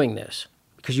into doing this?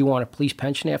 Because you want a police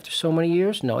pension after so many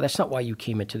years? No, that's not why you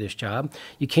came into this job.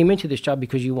 You came into this job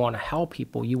because you want to help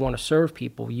people. You want to serve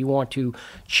people. You want to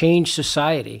change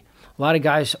society. A lot of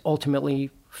guys ultimately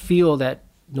feel that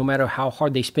no matter how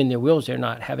hard they spin their wheels, they're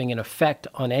not having an effect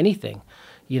on anything,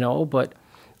 but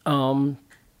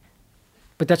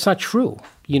that's not true.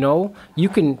 You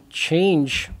can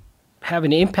have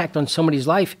an impact on somebody's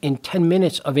life in 10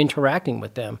 minutes of interacting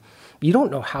with them. You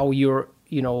don't know how you're,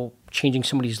 changing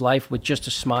somebody's life with just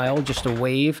a smile, just a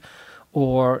wave,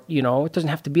 or, it doesn't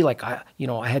have to be like, I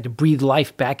had to breathe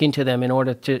life back into them in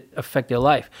order to affect their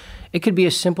life. It could be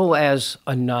as simple as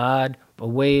a nod, a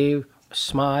wave, a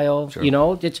smile, sure.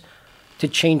 It's to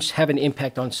have an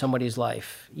impact on somebody's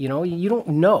life. You don't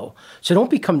know. So don't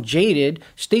become jaded.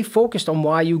 Stay focused on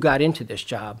why you got into this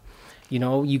job. You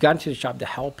got into this job to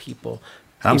help people.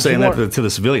 I'm saying that to the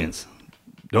civilians.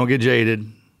 Don't get jaded.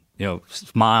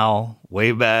 Smile,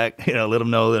 wave back, let them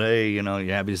know that, hey, you're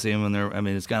happy to see them.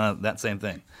 It's kind of that same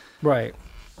thing. Right.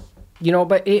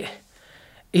 But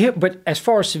but as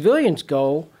far as civilians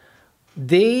go,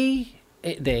 we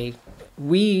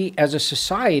as a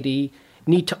society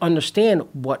need to understand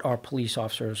what our police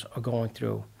officers are going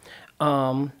through.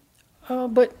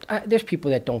 But there's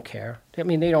people that don't care.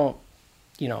 They don't,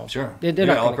 You know, Sure. They're yeah,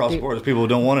 not all gonna, across the board. There's people who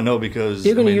don't want to know because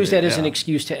they're going to use that as yeah. an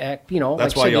excuse to act. You know,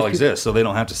 That's like why I said, y'all there's people- exist, so they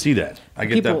don't have to see that. I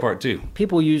get that part too.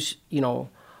 People use, you know,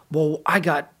 well, I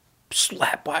got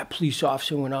slapped by a police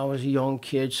officer when I was a young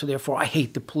kid, so therefore I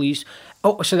hate the police.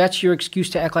 Oh, so that's your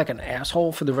excuse to act like an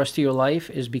asshole for the rest of your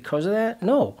life is because of that?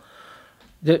 No.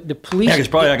 The police... Yeah, he's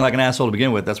probably acting like an asshole to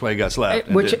begin with. That's why he got slapped.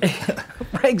 Which,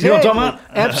 Right, exactly. You know what I'm talking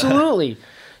about? Absolutely.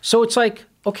 So it's like,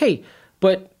 okay,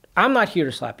 but I'm not here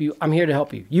to slap you. I'm here to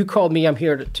help you. You called me. I'm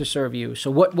here to serve you.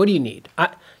 So what do you need?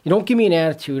 You don't give me an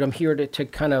attitude. I'm here to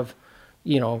kind of,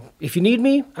 you know, if you need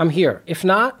me, I'm here. If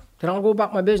not, then I'll go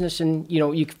about my business and, you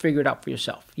know, you can figure it out for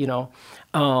yourself, you know.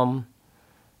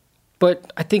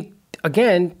 But I think,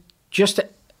 again,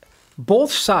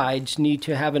 both sides need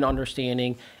to have an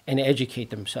understanding and educate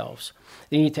themselves.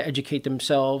 They need to educate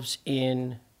themselves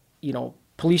in, you know,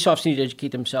 police officers need to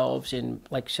educate themselves in,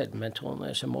 like I said, mental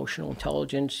illness, emotional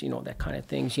intelligence, you know, that kind of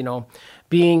things, you know,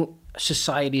 being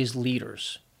society's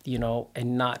leaders, you know,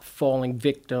 and not falling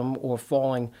victim or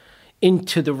falling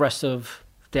into the rest of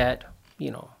that,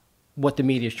 you know, what the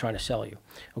media is trying to sell you.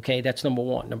 Okay, that's number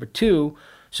one. Number two,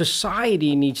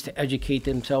 society needs to educate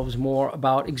themselves more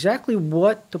about exactly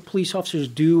what the police officers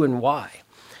do and why.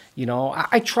 You know,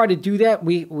 I try to do that.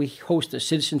 We host a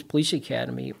Citizens Police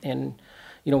Academy, and,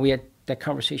 you know, we had that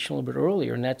conversation a little bit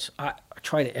earlier, and that's I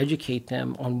try to educate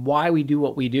them on why we do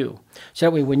what we do. So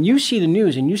that way, when you see the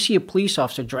news and you see a police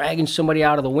officer dragging somebody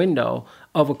out of the window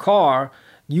of a car,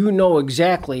 you know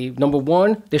exactly, number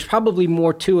one, there's probably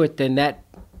more to it than that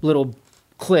little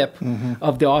clip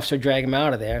of the officer dragging him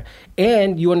out of there,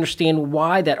 and you understand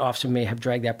why that officer may have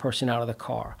dragged that person out of the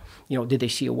car. You know, did they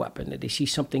see a weapon? Did they see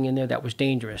something in there that was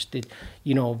dangerous?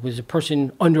 Was a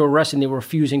person under arrest and they were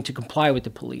refusing to comply with the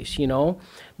police, you know?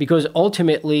 Because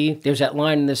ultimately, there's that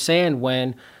line in the sand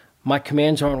when my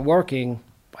commands aren't working,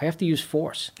 I have to use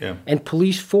force. Yeah. And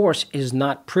police force is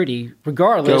not pretty,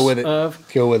 regardless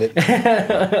Go with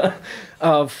it.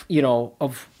 of, you know,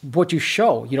 of what you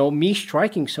show. You know, me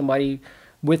striking somebody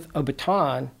with a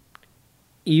baton,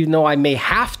 even though I may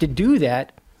have to do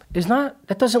that,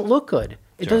 that doesn't look good.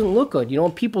 It doesn't look good. You know,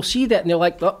 when people see that and they're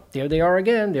like, oh, there they are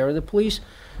again. There are the police,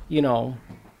 you know,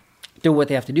 do what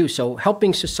they have to do. So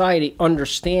helping society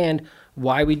understand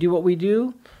why we do what we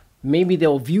do, maybe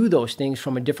they'll view those things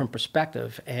from a different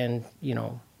perspective and, you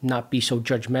know, not be so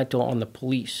judgmental on the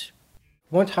police.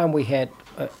 One time we had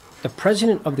the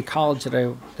president of the college that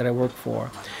I worked for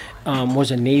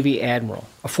was a Navy admiral,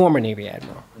 a former Navy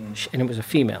admiral, and it was a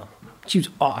female. She was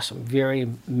awesome, very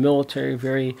military,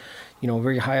 very, you know,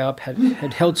 very high up,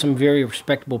 had held some very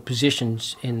respectable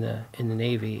positions in the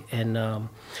Navy. And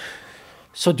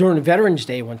so during Veterans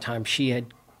Day one time, she had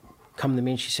come to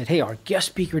me and she said, hey, our guest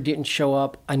speaker didn't show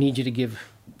up. I need you to give,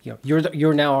 you know,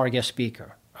 you're now our guest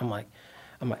speaker. I'm like,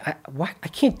 I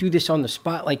can't do this on the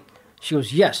spot. Like, she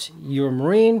goes, yes, you're a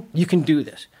Marine, you can do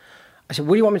this. I said,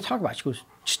 what do you want me to talk about? She goes,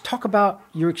 just talk about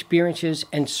your experiences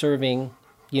and serving,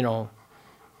 you know,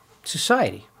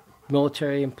 society,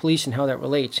 military and police, and how that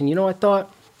relates. And, you know,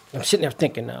 I'm sitting there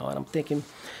thinking now, and I'm thinking,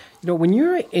 you know, when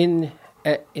you're in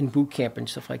boot camp and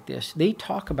stuff like this, they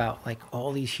talk about, like,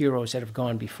 all these heroes that have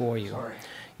gone before you,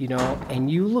 you know,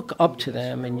 and you look up to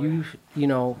them, and you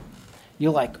know,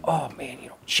 you're like, oh, man, you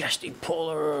know, Chesty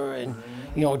Puller and,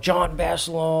 you know, John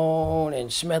Basilone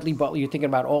and Smedley Butler. You're thinking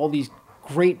about all these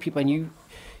great people, and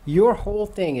your whole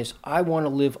thing is, I want to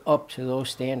live up to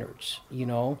those standards, you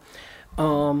know.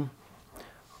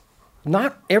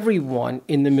 Not everyone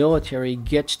in the military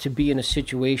gets to be in a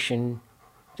situation,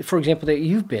 for example, that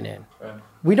you've been in. Right.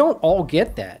 We don't all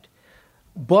get that,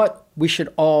 but we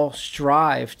should all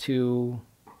strive to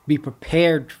be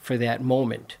prepared for that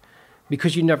moment,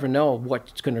 because you never know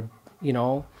what's going to, you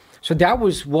know. So that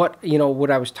was what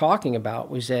I was talking about,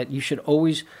 was that you should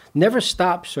always never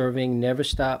stop serving, never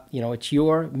stop, you know, it's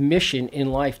your mission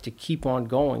in life to keep on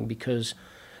going, because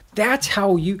that's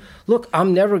how you look.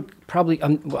 I'm never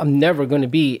going to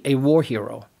be a war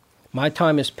hero. My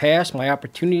time has passed, my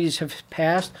opportunities have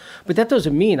passed, but that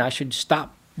doesn't mean I should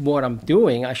stop what I'm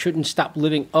doing. I shouldn't stop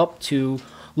looking up to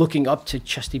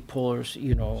Chesty Puller's,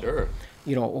 you know, sure,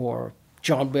 you know, or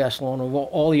John Basilone, or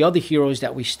all the other heroes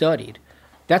that we studied.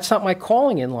 That's not my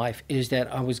calling in life, is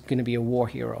that I was going to be a war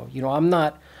hero. You know, I'm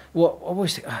not, what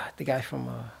was the guy from...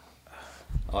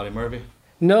 Audie Murphy?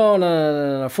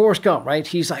 No. Forrest Gump, right?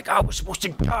 He's like, I was supposed to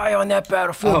die on that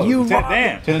battlefield. Oh, you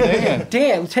Lieutenant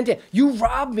Dan. Lieutenant Dan. You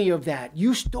robbed me of that.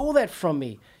 You stole that from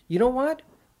me. You know what?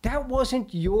 That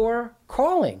wasn't your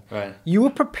calling. Right. You were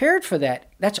prepared for that.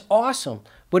 That's awesome.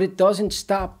 But it doesn't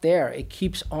stop there. It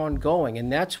keeps on going.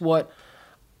 And that's what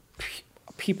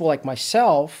people like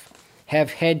myself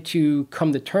have had to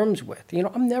come to terms with.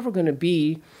 I'm never going to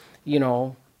be,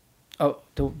 the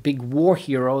big war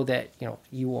hero that,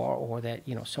 you are, or that,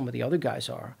 some of the other guys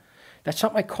are. That's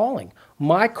not my calling.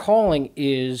 My calling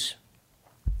is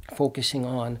focusing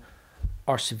on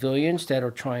our civilians that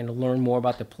are trying to learn more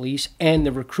about the police and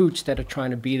the recruits that are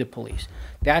trying to be the police.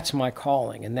 That's my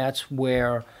calling, and that's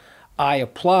where I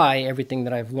apply everything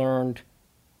that I've learned,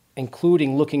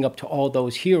 including looking up to all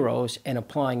those heroes and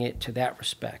applying it to that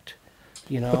respect.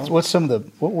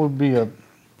 What would be a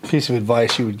piece of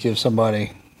advice you would give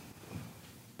somebody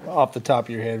off the top of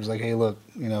your head? It was like, hey, look,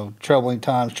 troubling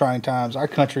times, trying times. Our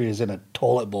country is in a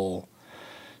toilet bowl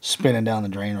spinning down the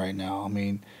drain right now. I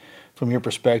mean, from your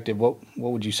perspective, what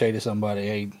would you say to somebody?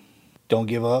 Hey, don't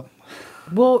give up.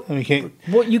 Well,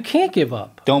 you can't give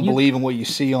up. Don't believe in what you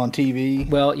see on TV.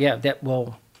 Well, yeah,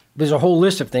 there's a whole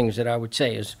list of things that I would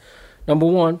say is, number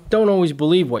one, don't always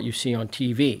believe what you see on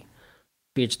TV.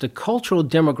 It's the cultural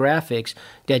demographics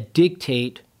that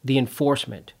dictate the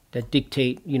enforcement, that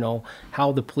dictate,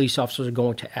 how the police officers are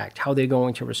going to act, how they're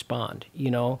going to respond,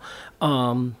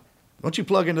 Once you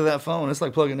plug into that phone, it's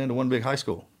like plugging into one big high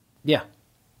school. Yeah.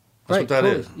 That's what that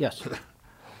is. Yes.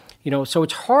 So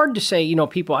it's hard to say,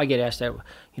 people, I get asked that,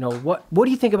 what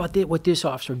do you think about what this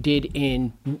officer did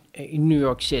in New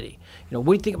York City? What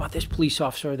do you think about this police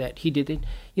officer that he did it?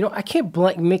 I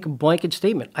can't make a blanket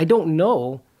statement. I don't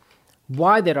know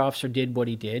why that officer did what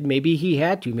he did. Maybe he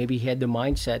had to. Maybe he had the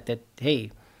mindset that,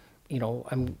 hey,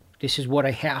 this is what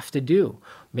I have to do.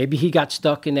 Maybe he got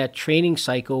stuck in that training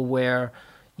cycle where,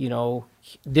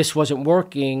 this wasn't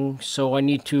working, so I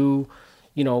need to,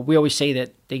 we always say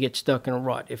that they get stuck in a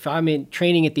rut. If I'm in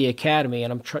training at the academy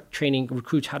and I'm training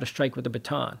recruits how to strike with a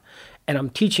baton, and I'm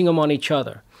teaching them on each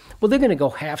other, well, they're going to go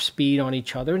half speed on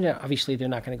each other. Now, obviously, they're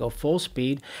not going to go full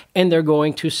speed, and they're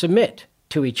going to submit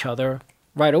to each other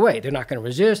right away. They're not going to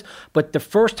resist. But the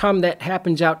first time that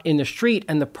happens out in the street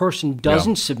and the person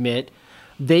doesn't submit,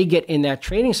 they get in that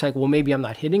training cycle. Well, maybe I'm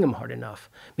not hitting them hard enough.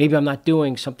 Maybe I'm not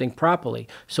doing something properly.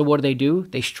 So what do?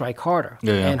 They strike harder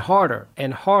and harder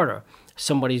and harder.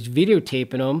 Somebody's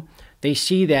videotaping them. They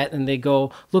see that and they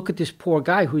go, look at this poor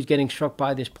guy who's getting struck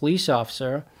by this police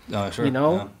officer. Oh,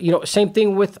 sure. Same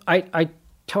thing with, I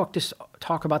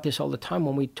talk about this all the time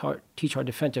when we teach our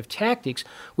defensive tactics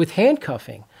with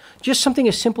handcuffing. Just something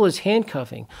as simple as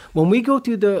handcuffing. When we go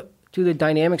through the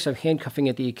dynamics of handcuffing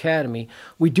at the academy,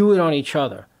 we do it on each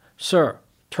other. Sir,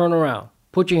 turn around.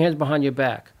 Put your hands behind your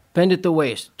back. Bend at the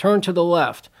waist. Turn to the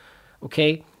left.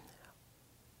 Okay?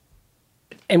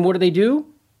 And what do?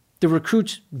 The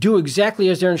recruits do exactly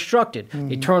as they're instructed. Mm-hmm.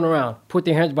 They turn around, put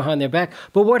their hands behind their back.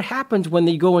 But what happens when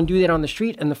they go and do that on the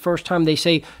street and the first time they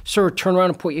say, sir, turn around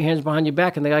and put your hands behind your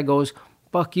back, and the guy goes,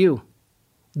 fuck you.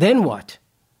 Then what?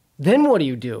 Then what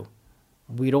do?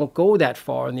 We don't go that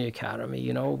far in the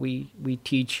academy. We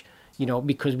teach,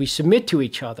 because we submit to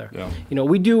each other. Yeah.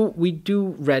 We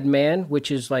do Red Man, which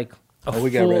is like a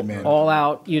full, all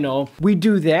out, we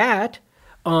do that.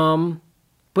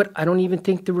 But I don't even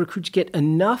think the recruits get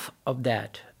enough of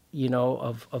that,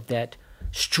 of that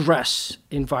stress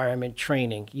environment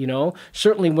training,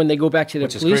 Certainly when they go back to the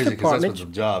police department. That's what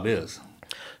the job is.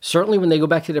 Certainly when they go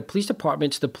back to the police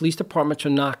departments are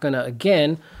not going to,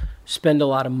 again, spend a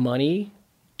lot of money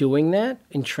doing that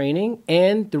in training,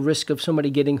 and the risk of somebody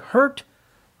getting hurt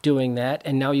doing that.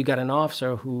 And now you got an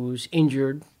officer who's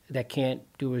injured that can't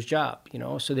do his job,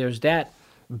 So there's that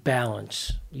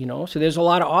balance, So there's a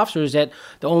lot of officers that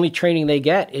the only training they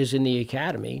get is in the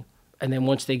academy, and then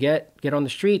once they get on the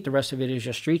street, the rest of it is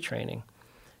just street training,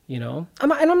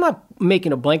 I'm not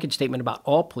making a blanket statement about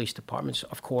all police departments,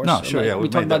 of course. No, sure, yeah, we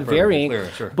talk about varying,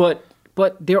 clear, sure. But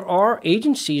there are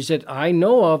agencies that I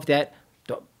know of that,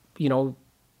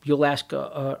 you'll ask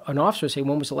an officer, say,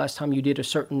 when was the last time you did a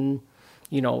certain,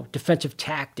 defensive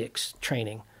tactics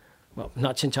training? Well,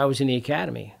 not since I was in the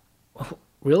academy.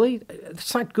 Really?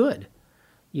 That's not good.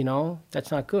 That's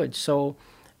not good. So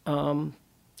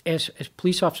as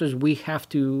police officers, we have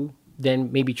to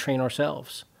then maybe train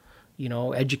ourselves,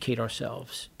 educate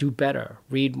ourselves, do better,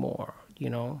 read more,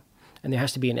 and there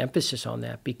has to be an emphasis on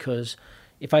that, because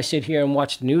if I sit here and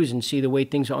watch the news and see the way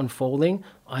things are unfolding,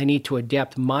 I need to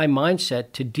adapt my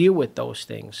mindset to deal with those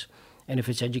things. And if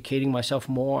it's educating myself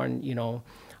more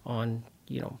on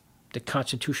the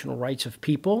constitutional rights of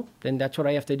people, then that's what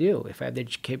I have to do. If I have to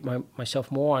educate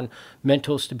myself more on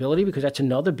mental stability, because that's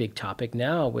another big topic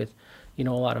now with, a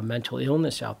lot of mental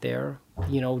illness out there,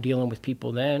 dealing with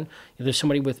people then. If there's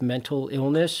somebody with mental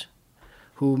illness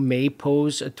who may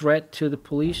pose a threat to the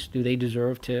police, do they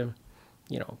deserve to,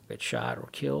 get shot or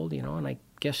killed, and I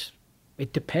guess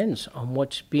it depends on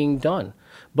what's being done.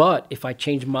 But if I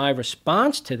change my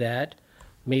response to that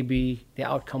maybe the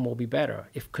outcome will be better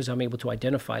because I'm able to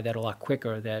identify that a lot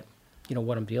quicker, that,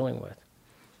 what I'm dealing with.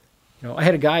 I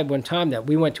had a guy one time that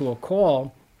we went to a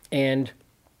call, and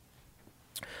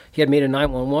he had made a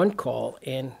 911 call,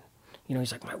 and,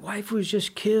 he's like, my wife was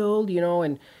just killed,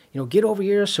 and, get over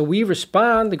here. So we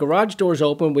respond, the garage door's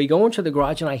open, we go into the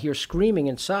garage, and I hear screaming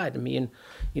inside. And me and,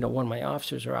 one of my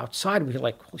officers are outside. We're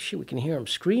like, well, shit, we can hear him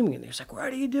screaming. And he's like,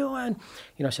 what are you doing?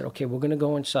 I said, okay, we're going to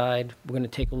go inside. We're going to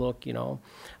take a look,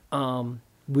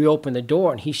 We open the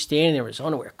door, and he's standing there in his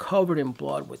underwear, covered in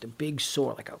blood, with a big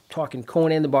sword, like I'm talking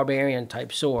Conan the Barbarian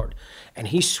type sword. And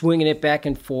he's swinging it back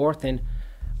and forth. And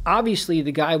obviously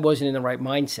the guy wasn't in the right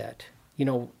mindset.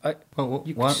 What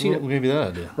gave you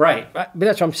that idea? Right, but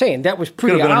that's what I'm saying. That was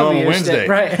pretty Could've been obvious. a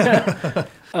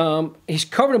normal Right. He's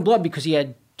covered in blood because he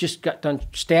had just got done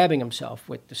stabbing himself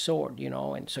with the sword,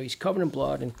 and so he's covered in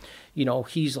blood, and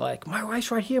he's like, my wife's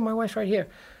right here, my wife's right here.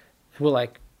 We're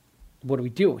like, what do we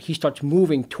do? He starts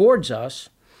moving towards us.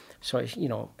 So,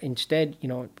 instead,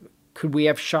 could we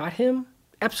have shot him?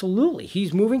 Absolutely.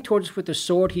 He's moving towards us with the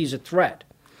sword. He's a threat.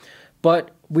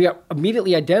 But we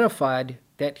immediately identified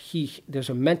that there's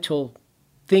a mental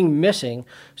thing missing.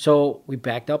 So we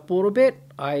backed up a little bit.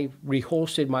 I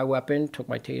reholstered my weapon, took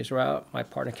my taser out. My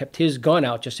partner kept his gun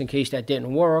out just in case that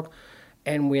didn't work.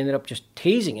 And we ended up just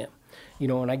tasing him.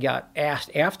 And I got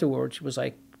asked afterwards, it was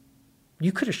like,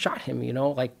 you could have shot him,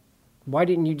 like, why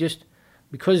didn't you just,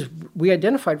 because we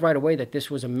identified right away that this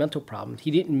was a mental problem.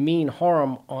 He didn't mean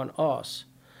harm on us.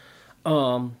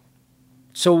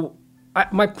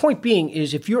 My point being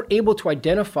is, if you're able to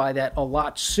identify that a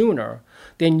lot sooner,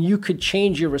 then you could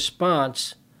change your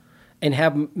response and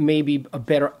have maybe a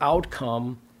better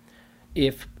outcome.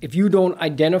 If you don't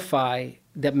identify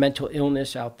that mental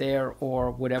illness out there or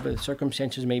whatever the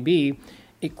circumstances may be,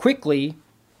 it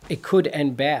could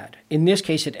end bad. In this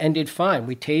case, it ended fine.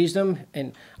 We tased him,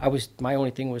 and my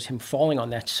only thing was him falling on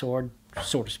that sword,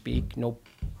 so to speak. No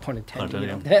pun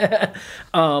intended.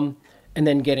 And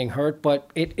then getting hurt,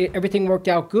 but everything worked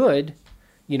out good,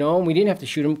 and we didn't have to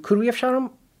shoot him. Could we have shot him?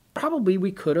 Probably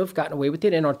we could have gotten away with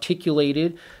it and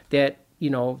articulated that,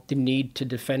 the need to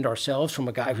defend ourselves from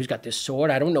a guy who's got this sword.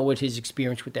 I don't know what his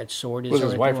experience with that sword is. Was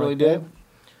his wife really dead?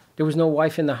 There was no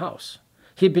wife in the house.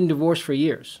 He had been divorced for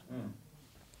years.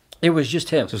 It was just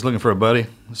him. Just looking for a buddy,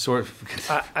 sort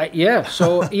of. Yeah.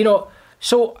 So,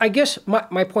 so I guess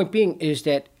my point being is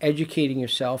that educating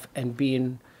yourself and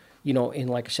being, in,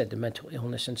 like I said, the mental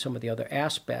illness and some of the other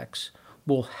aspects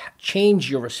will change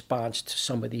your response to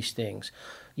some of these things.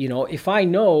 If I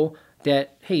know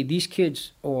that, hey, these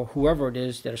kids or whoever it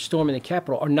is that are storming the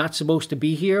Capitol are not supposed to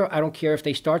be here, I don't care if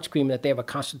they start screaming that they have a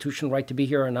constitutional right to be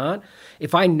here or not.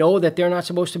 If I know that they're not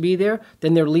supposed to be there,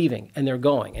 then they're leaving and they're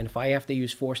going. And if I have to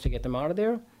use force to get them out of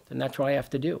there, then that's what I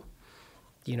have to do.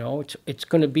 It's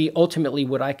going to be ultimately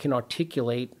what I can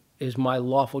articulate is my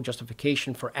lawful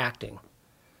justification for acting.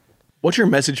 What's your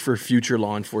message for future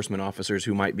law enforcement officers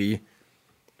who might be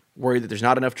worried that there's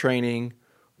not enough training,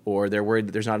 or they're worried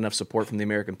that there's not enough support from the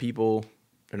American people,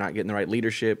 they're not getting the right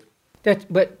leadership?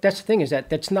 But that's the thing, is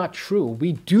that's not true.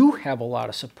 We do have a lot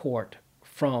of support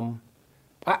from,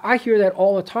 I hear that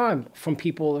all the time from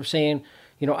people that are saying,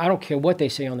 I don't care what they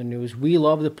say on the news. We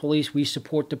love the police. We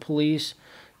support the police.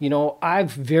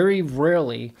 I've very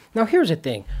rarely, now here's the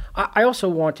thing. I also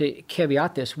want to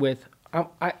caveat this with,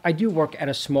 I do work at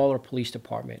a smaller police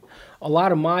department. A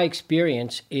lot of my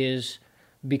experience is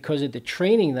because of the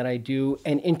training that I do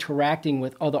and interacting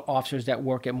with other officers that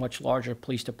work at much larger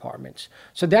police departments.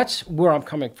 So that's where I'm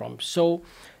coming from. So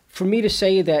for me to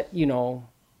say that,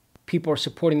 people are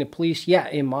supporting the police, yeah,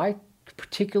 in my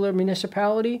particular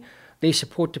municipality, they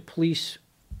support the police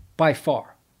by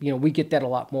far. We get that a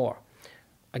lot more.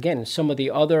 Again, some of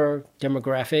the other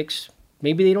demographics,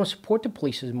 maybe they don't support the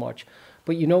police as much.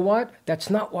 But you know what? That's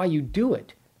not why you do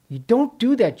it. You don't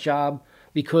do that job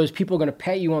because people are going to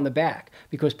pat you on the back,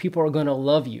 because people are going to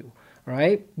love you,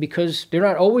 right? Because they're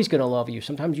not always going to love you.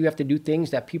 Sometimes you have to do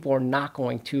things that people are not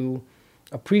going to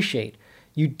appreciate.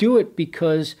 You do it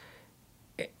because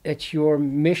it's your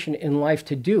mission in life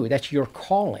to do. That's your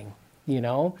calling,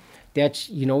 That's,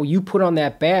 you put on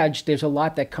that badge, there's a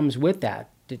lot that comes with that.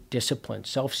 Discipline,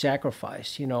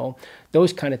 self-sacrifice,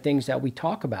 those kind of things that we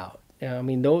talk about.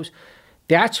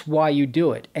 That's why you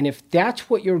do it. And if that's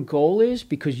what your goal is,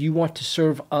 because you want to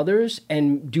serve others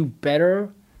and do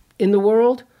better in the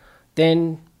world,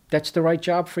 then that's the right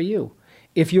job for you.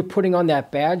 If you're putting on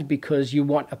that badge because you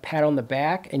want a pat on the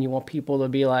back and you want people to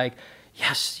be like,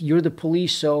 yes, you're the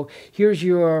police, so here's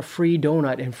your free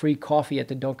donut and free coffee at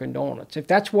the Dunkin' Donuts. If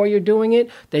that's why you're doing it,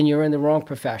 then you're in the wrong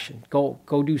profession. Go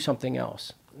do something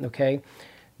else, okay?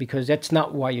 because that's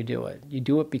not why you do it. You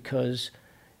do it because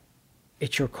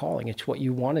it's your calling. It's what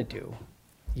you want to do.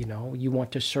 You know, you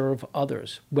want to serve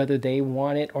others, whether they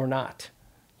want it or not,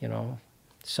 you know.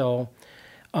 So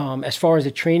as far as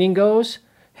the training goes,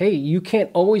 hey, you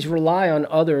can't always rely on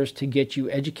others to get you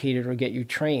educated or get you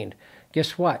trained.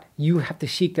 Guess what? You have to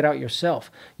seek that out yourself.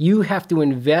 You have to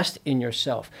invest in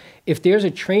yourself. If there's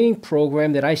a training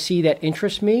program that I see that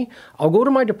interests me, I'll go to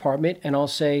my department and I'll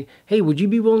say, hey, would you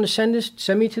be willing to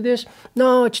send me to this?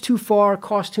 No, it's too far, it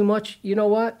costs too much. You know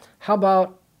what? How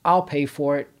about I'll pay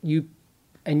for it, you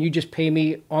just pay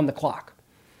me on the clock.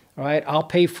 All right? I'll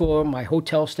pay for my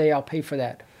hotel stay, I'll pay for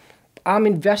that. I'm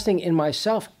investing in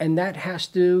myself, and that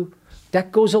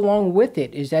goes along with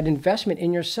it, is that investment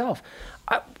in yourself.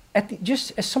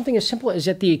 Just as something as simple as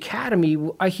at the academy,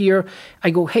 I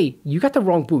go, hey, you got the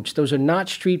wrong boots. Those are not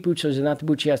street boots. Those are not the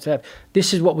boots you have to have.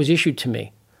 This is what was issued to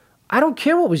me. I don't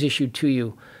care what was issued to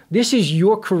you. This is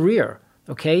your career,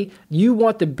 okay? You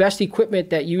want the best equipment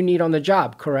that you need on the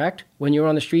job, correct? When you're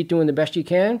on the street doing the best you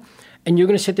can, and you're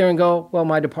going to sit there and go, well,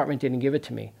 my department didn't give it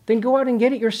to me. Then go out and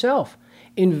get it yourself.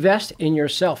 Invest in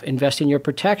yourself. Invest in your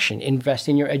protection. Invest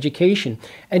in your education.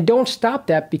 And don't stop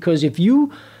that, because if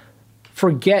you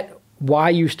forget why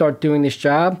you start doing this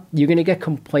job, you're going to get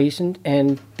complacent,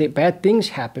 and bad things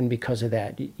happen because of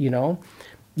that. You know,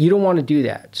 you don't want to do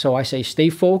that. So I say, stay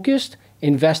focused,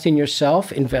 invest in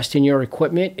yourself, invest in your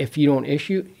equipment if you're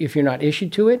not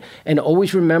issued to it, and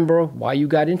always remember why you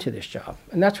got into this job.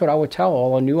 And that's what I would tell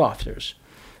all our new officers.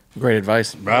 Great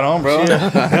advice. Right on, bro.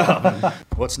 Yeah.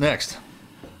 What's next?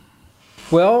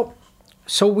 Well,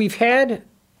 so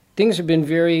things have been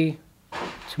very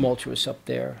tumultuous up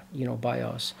there, you know, by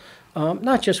us.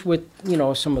 Not just with, you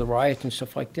know, some of the riots and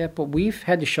stuff like that, but we've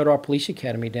had to shut our police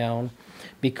academy down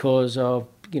because of,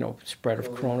 you know, spread of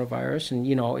coronavirus. And,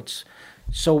 you know,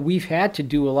 so we've had to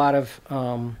do a lot of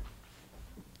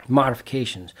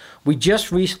modifications. We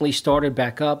just recently started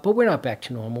back up, but we're not back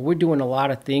to normal. We're doing a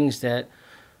lot of things to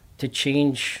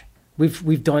change.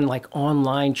 We've done like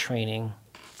online training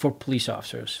for police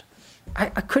officers. I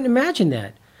couldn't imagine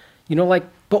that. You know,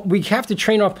 but we have to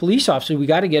train our police officers. We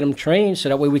got to get them trained so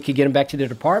that way we could get them back to their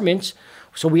departments.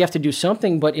 So we have to do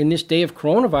something. But in this day of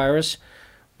coronavirus,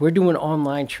 we're doing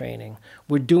online training.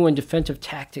 We're doing defensive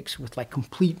tactics with like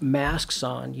complete masks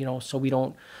on, you know, so we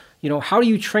don't, you know, how do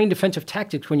you train defensive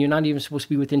tactics when you're not even supposed to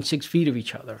be within 6 feet of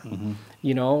each other? Mm-hmm.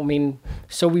 You know, I mean,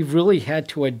 so we've really had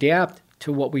to adapt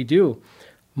to what we do.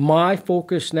 My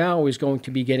focus now is going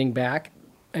to be getting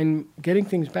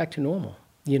things back to normal,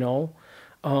 you know.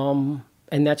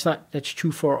 And that's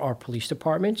true for our police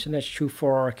departments, and that's true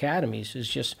for our academies, is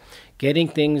just getting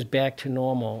things back to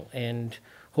normal, and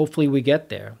hopefully we get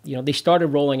there. You know, they started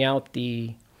rolling out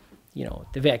the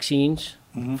vaccines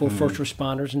for first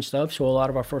responders and stuff. So a lot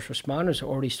of our first responders are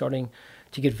already starting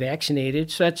to get vaccinated.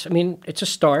 So it's a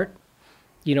start,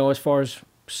 you know, as far as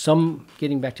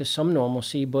getting back to some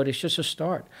normalcy, but it's just a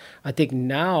start. I think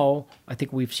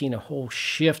we've seen a whole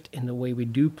shift in the way we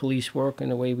do police work and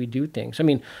the way we do things. I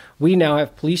mean, we now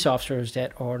have police officers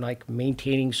that are like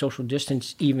maintaining social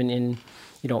distance even in,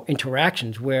 you know,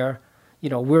 interactions where, you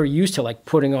know, we're used to like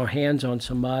putting our hands on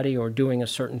somebody or doing a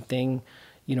certain thing.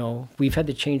 You know, we've had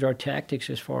to change our tactics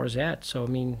as far as that. So, I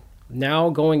mean, now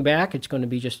going back, it's going to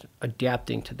be just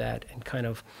adapting to that and kind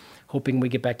of hoping we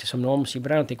get back to some normalcy,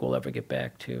 but I don't think we'll ever get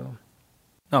back to.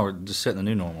 No, we're just setting the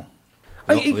new normal.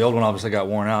 The old one obviously got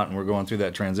worn out, and we're going through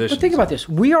that transition. But think about this.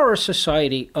 We are a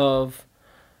society of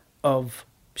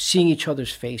seeing each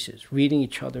other's faces, reading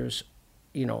each other's,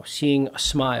 you know, seeing a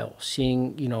smile,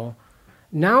 seeing, you know.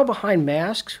 Now behind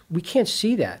masks, we can't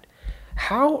see that.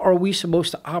 How are we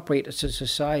supposed to operate as a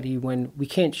society when we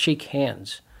can't shake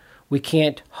hands, we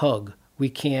can't hug, we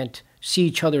can't see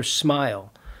each other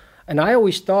smile? And I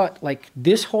always thought, like,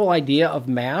 this whole idea of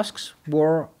masks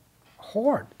were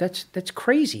hard. That's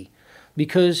crazy,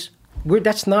 because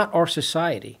that's not our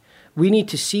society. We need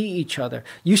to see each other.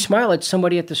 You smile at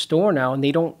somebody at the store now, and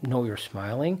they don't know you're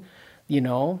smiling. You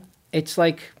know, it's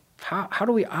like, how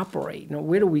do we operate? You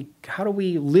know, how do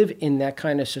we live in that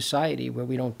kind of society where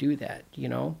we don't do that? You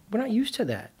know, we're not used to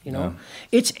that. You know,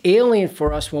 It's alien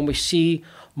for us when we see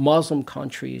Muslim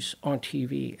countries on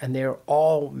TV and they're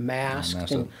all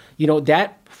masked, and you know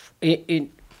that.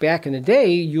 Back in the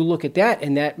day, you look at that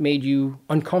and that made you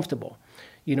uncomfortable,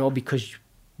 you know, because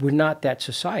we're not that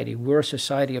society. We're a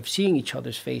society of seeing each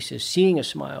other's faces, seeing a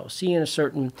smile, seeing a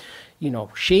certain, you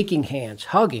know, shaking hands,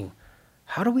 hugging.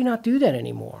 How do we not do that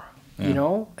anymore? Yeah. You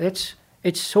know, it's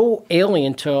so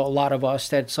alien to a lot of us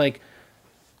that it's like,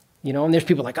 you know, and there's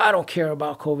people like, I don't care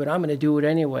about COVID, I'm going to do it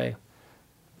anyway.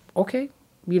 Okay,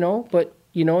 you know, but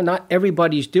not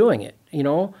everybody's doing it.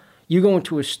 You go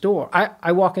into a store.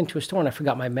 I walk into a store and I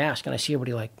forgot my mask, and I see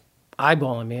everybody like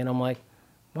eyeballing me, and I'm like,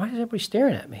 why is everybody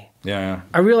staring at me? Yeah.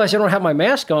 I realize I don't have my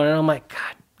mask on, and I'm like,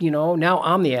 God, now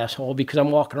I'm the asshole because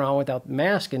I'm walking around without the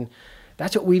mask, and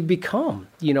that's what we've become,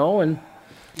 and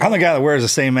I'm the guy that wears the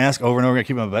same mask over and over again,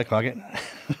 keep it in my back pocket.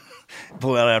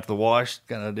 Pull it out after the wash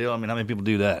kind of deal. I mean, how many people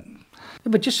do that?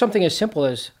 But just something as simple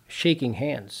as shaking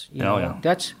hands, yeah.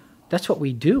 That's what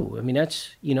we do. I mean,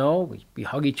 that's, we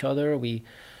hug each other, we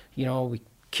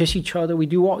kiss each other, we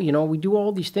do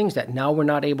all these things that now we're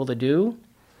not able to do.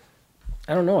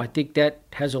 I don't know. I think that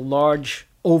has a much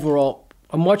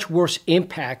worse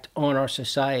impact on our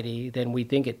society than we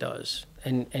think it does.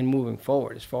 And moving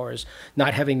forward, as far as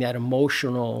not having that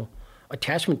emotional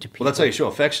attachment to people. Well, that's how you show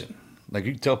affection. Like,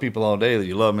 you can tell people all day that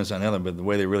you love them, this and the other, but the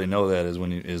way they really know that is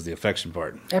is the affection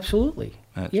part. Absolutely.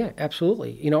 Yeah,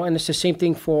 absolutely. And it's the same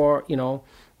thing for,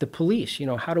 the police.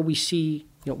 How do we see,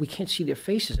 we can't see their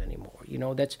faces anymore.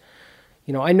 That's,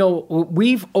 I know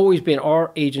we've always been,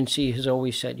 our agency has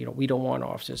always said, we don't want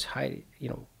officers hiding,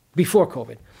 before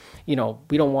COVID, we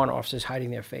don't want officers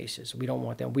hiding their faces. We don't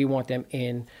want them. We want them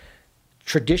in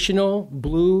traditional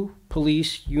blue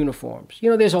police uniforms.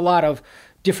 There's a lot of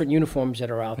different uniforms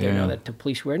that are out there now that the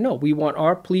police wear. No, we want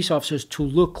our police officers to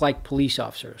look like police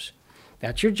officers.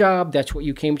 That's your job. That's what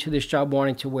you came to this job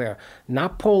wanting to wear.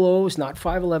 Not polos, not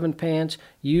 511 pants.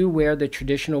 You wear the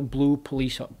traditional blue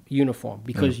police uniform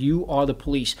because you are the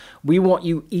police. We want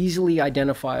you easily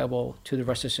identifiable to the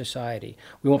rest of society.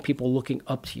 We want people looking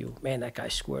up to you. Man, that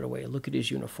guy's squared away. Look at his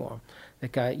uniform.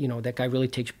 That guy really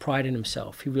takes pride in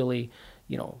himself. He really,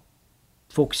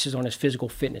 focuses on his physical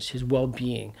fitness, his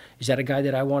well-being. Is that a guy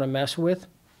that I want to mess with?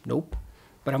 Nope.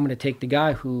 But I'm going to take the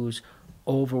guy who's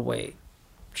overweight,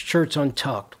 shirt's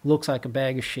untucked, looks like a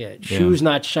bag of shit, shoes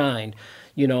not shined,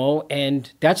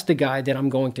 and that's the guy that I'm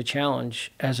going to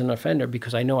challenge as an offender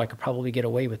because I know I could probably get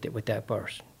away with it with that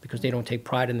burst because they don't take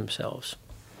pride in themselves.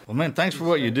 Well, man, thanks for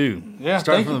what you do. Yeah,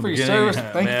 thank you for your service.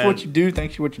 Thank you for what you do.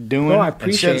 Thank you for what you're doing. No, I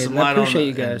appreciate it. I appreciate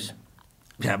you guys.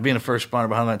 Being a first responder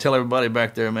behind that. Tell everybody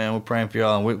back there, man, we're praying for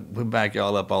y'all, and we back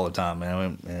y'all up all the time,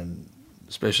 man, and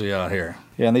especially out here.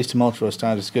 Yeah, in these tumultuous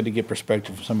times, it's good to get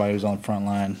perspective from somebody who's on the front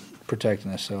line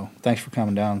protecting us. So thanks for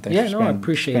coming down. Thanks for I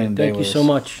appreciate it. Thank you so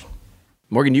much.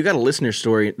 Morgan, you got a listener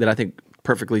story that I think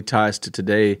perfectly ties to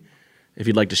today, if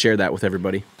you'd like to share that with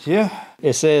everybody. Yeah.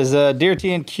 It says, Dear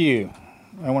TNQ,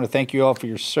 I want to thank you all for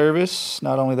your service,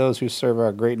 not only those who serve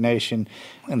our great nation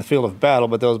in the field of battle,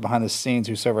 but those behind the scenes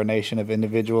who serve our nation of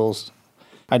individuals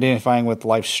identifying with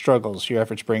life's struggles. Your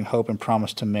efforts bring hope and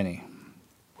promise to many.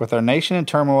 With our nation in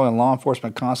turmoil and law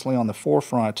enforcement constantly on the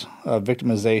forefront of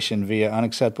victimization via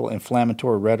unacceptable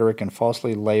inflammatory rhetoric and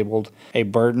falsely labeled a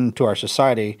burden to our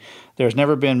society, there's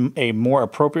never been a more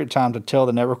appropriate time to tell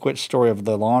the never quit story of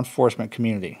the law enforcement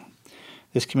community.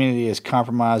 This community is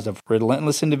comprised of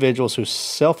relentless individuals who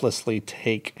selflessly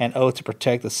take an oath to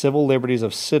protect the civil liberties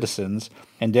of citizens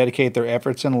and dedicate their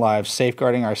efforts and lives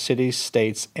safeguarding our cities,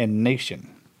 states, and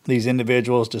nation. These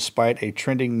individuals, despite a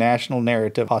trending national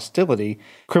narrative of hostility,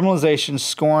 criminalization,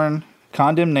 scorn,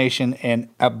 condemnation, and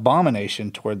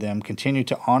abomination toward them, continue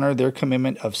to honor their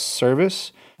commitment of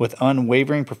service with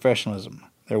unwavering professionalism.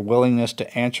 Their willingness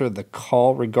to answer the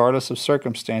call regardless of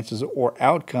circumstances or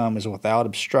outcome is without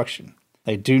obstruction.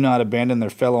 They do not abandon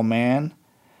their fellow man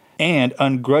and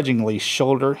ungrudgingly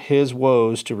shoulder his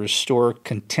woes to restore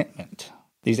contentment.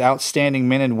 These outstanding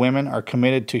men and women are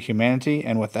committed to humanity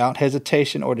and without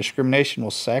hesitation or discrimination will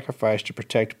sacrifice to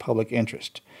protect public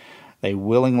interest. They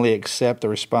willingly accept the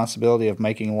responsibility of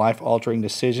making life-altering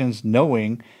decisions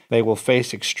knowing they will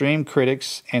face extreme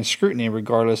critics and scrutiny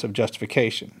regardless of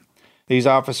justification. These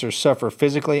officers suffer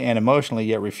physically and emotionally,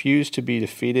 yet refuse to be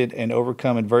defeated and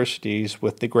overcome adversities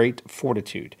with the great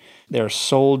fortitude. Their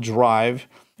sole drive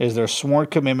is their sworn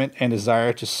commitment and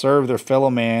desire to serve their fellow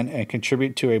man and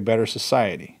contribute to a better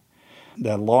society.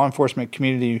 The law enforcement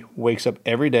community wakes up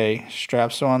every day,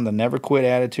 straps on the never quit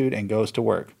attitude, and goes to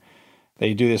work.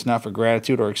 They do this not for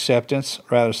gratitude or acceptance,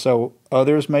 rather so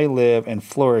others may live and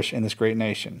flourish in this great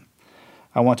nation.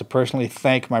 I want to personally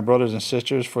thank my brothers and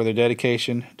sisters for their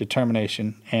dedication,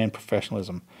 determination, and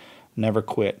professionalism. Never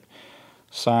quit.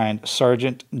 Signed,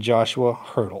 Sergeant Joshua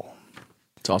Hurdle.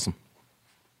 It's awesome.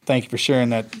 Thank you for sharing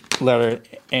that letter,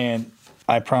 and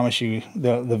I promise you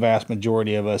the vast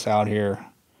majority of us out here,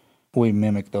 we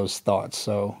mimic those thoughts.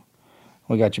 So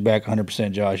we got you back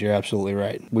 100%, Josh. You're absolutely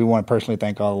right. We want to personally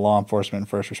thank all the law enforcement and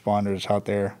first responders out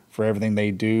there for everything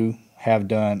they do, have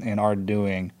done, and are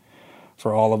doing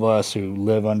for all of us who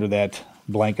live under that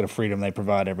blanket of freedom they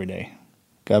provide every day.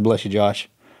 God bless you, Josh.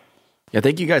 Yeah,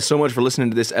 thank you guys so much for listening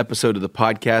to this episode of the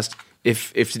podcast.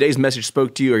 If today's message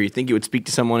spoke to you, or you think it would speak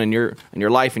to someone in your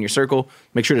life, in your circle,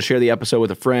 make sure to share the episode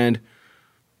with a friend.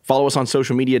 Follow us on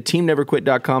social media,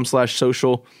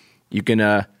 teamneverquit.com/social. You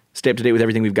can stay up to date with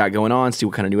everything we've got going on, see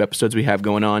what kind of new episodes we have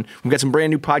going on. We've got some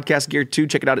brand new podcast gear too.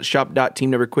 Check it out at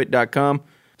shop.teamneverquit.com.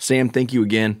 Sam, thank you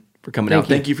again for coming out.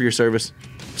 Thank you for your service.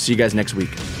 See you guys next week.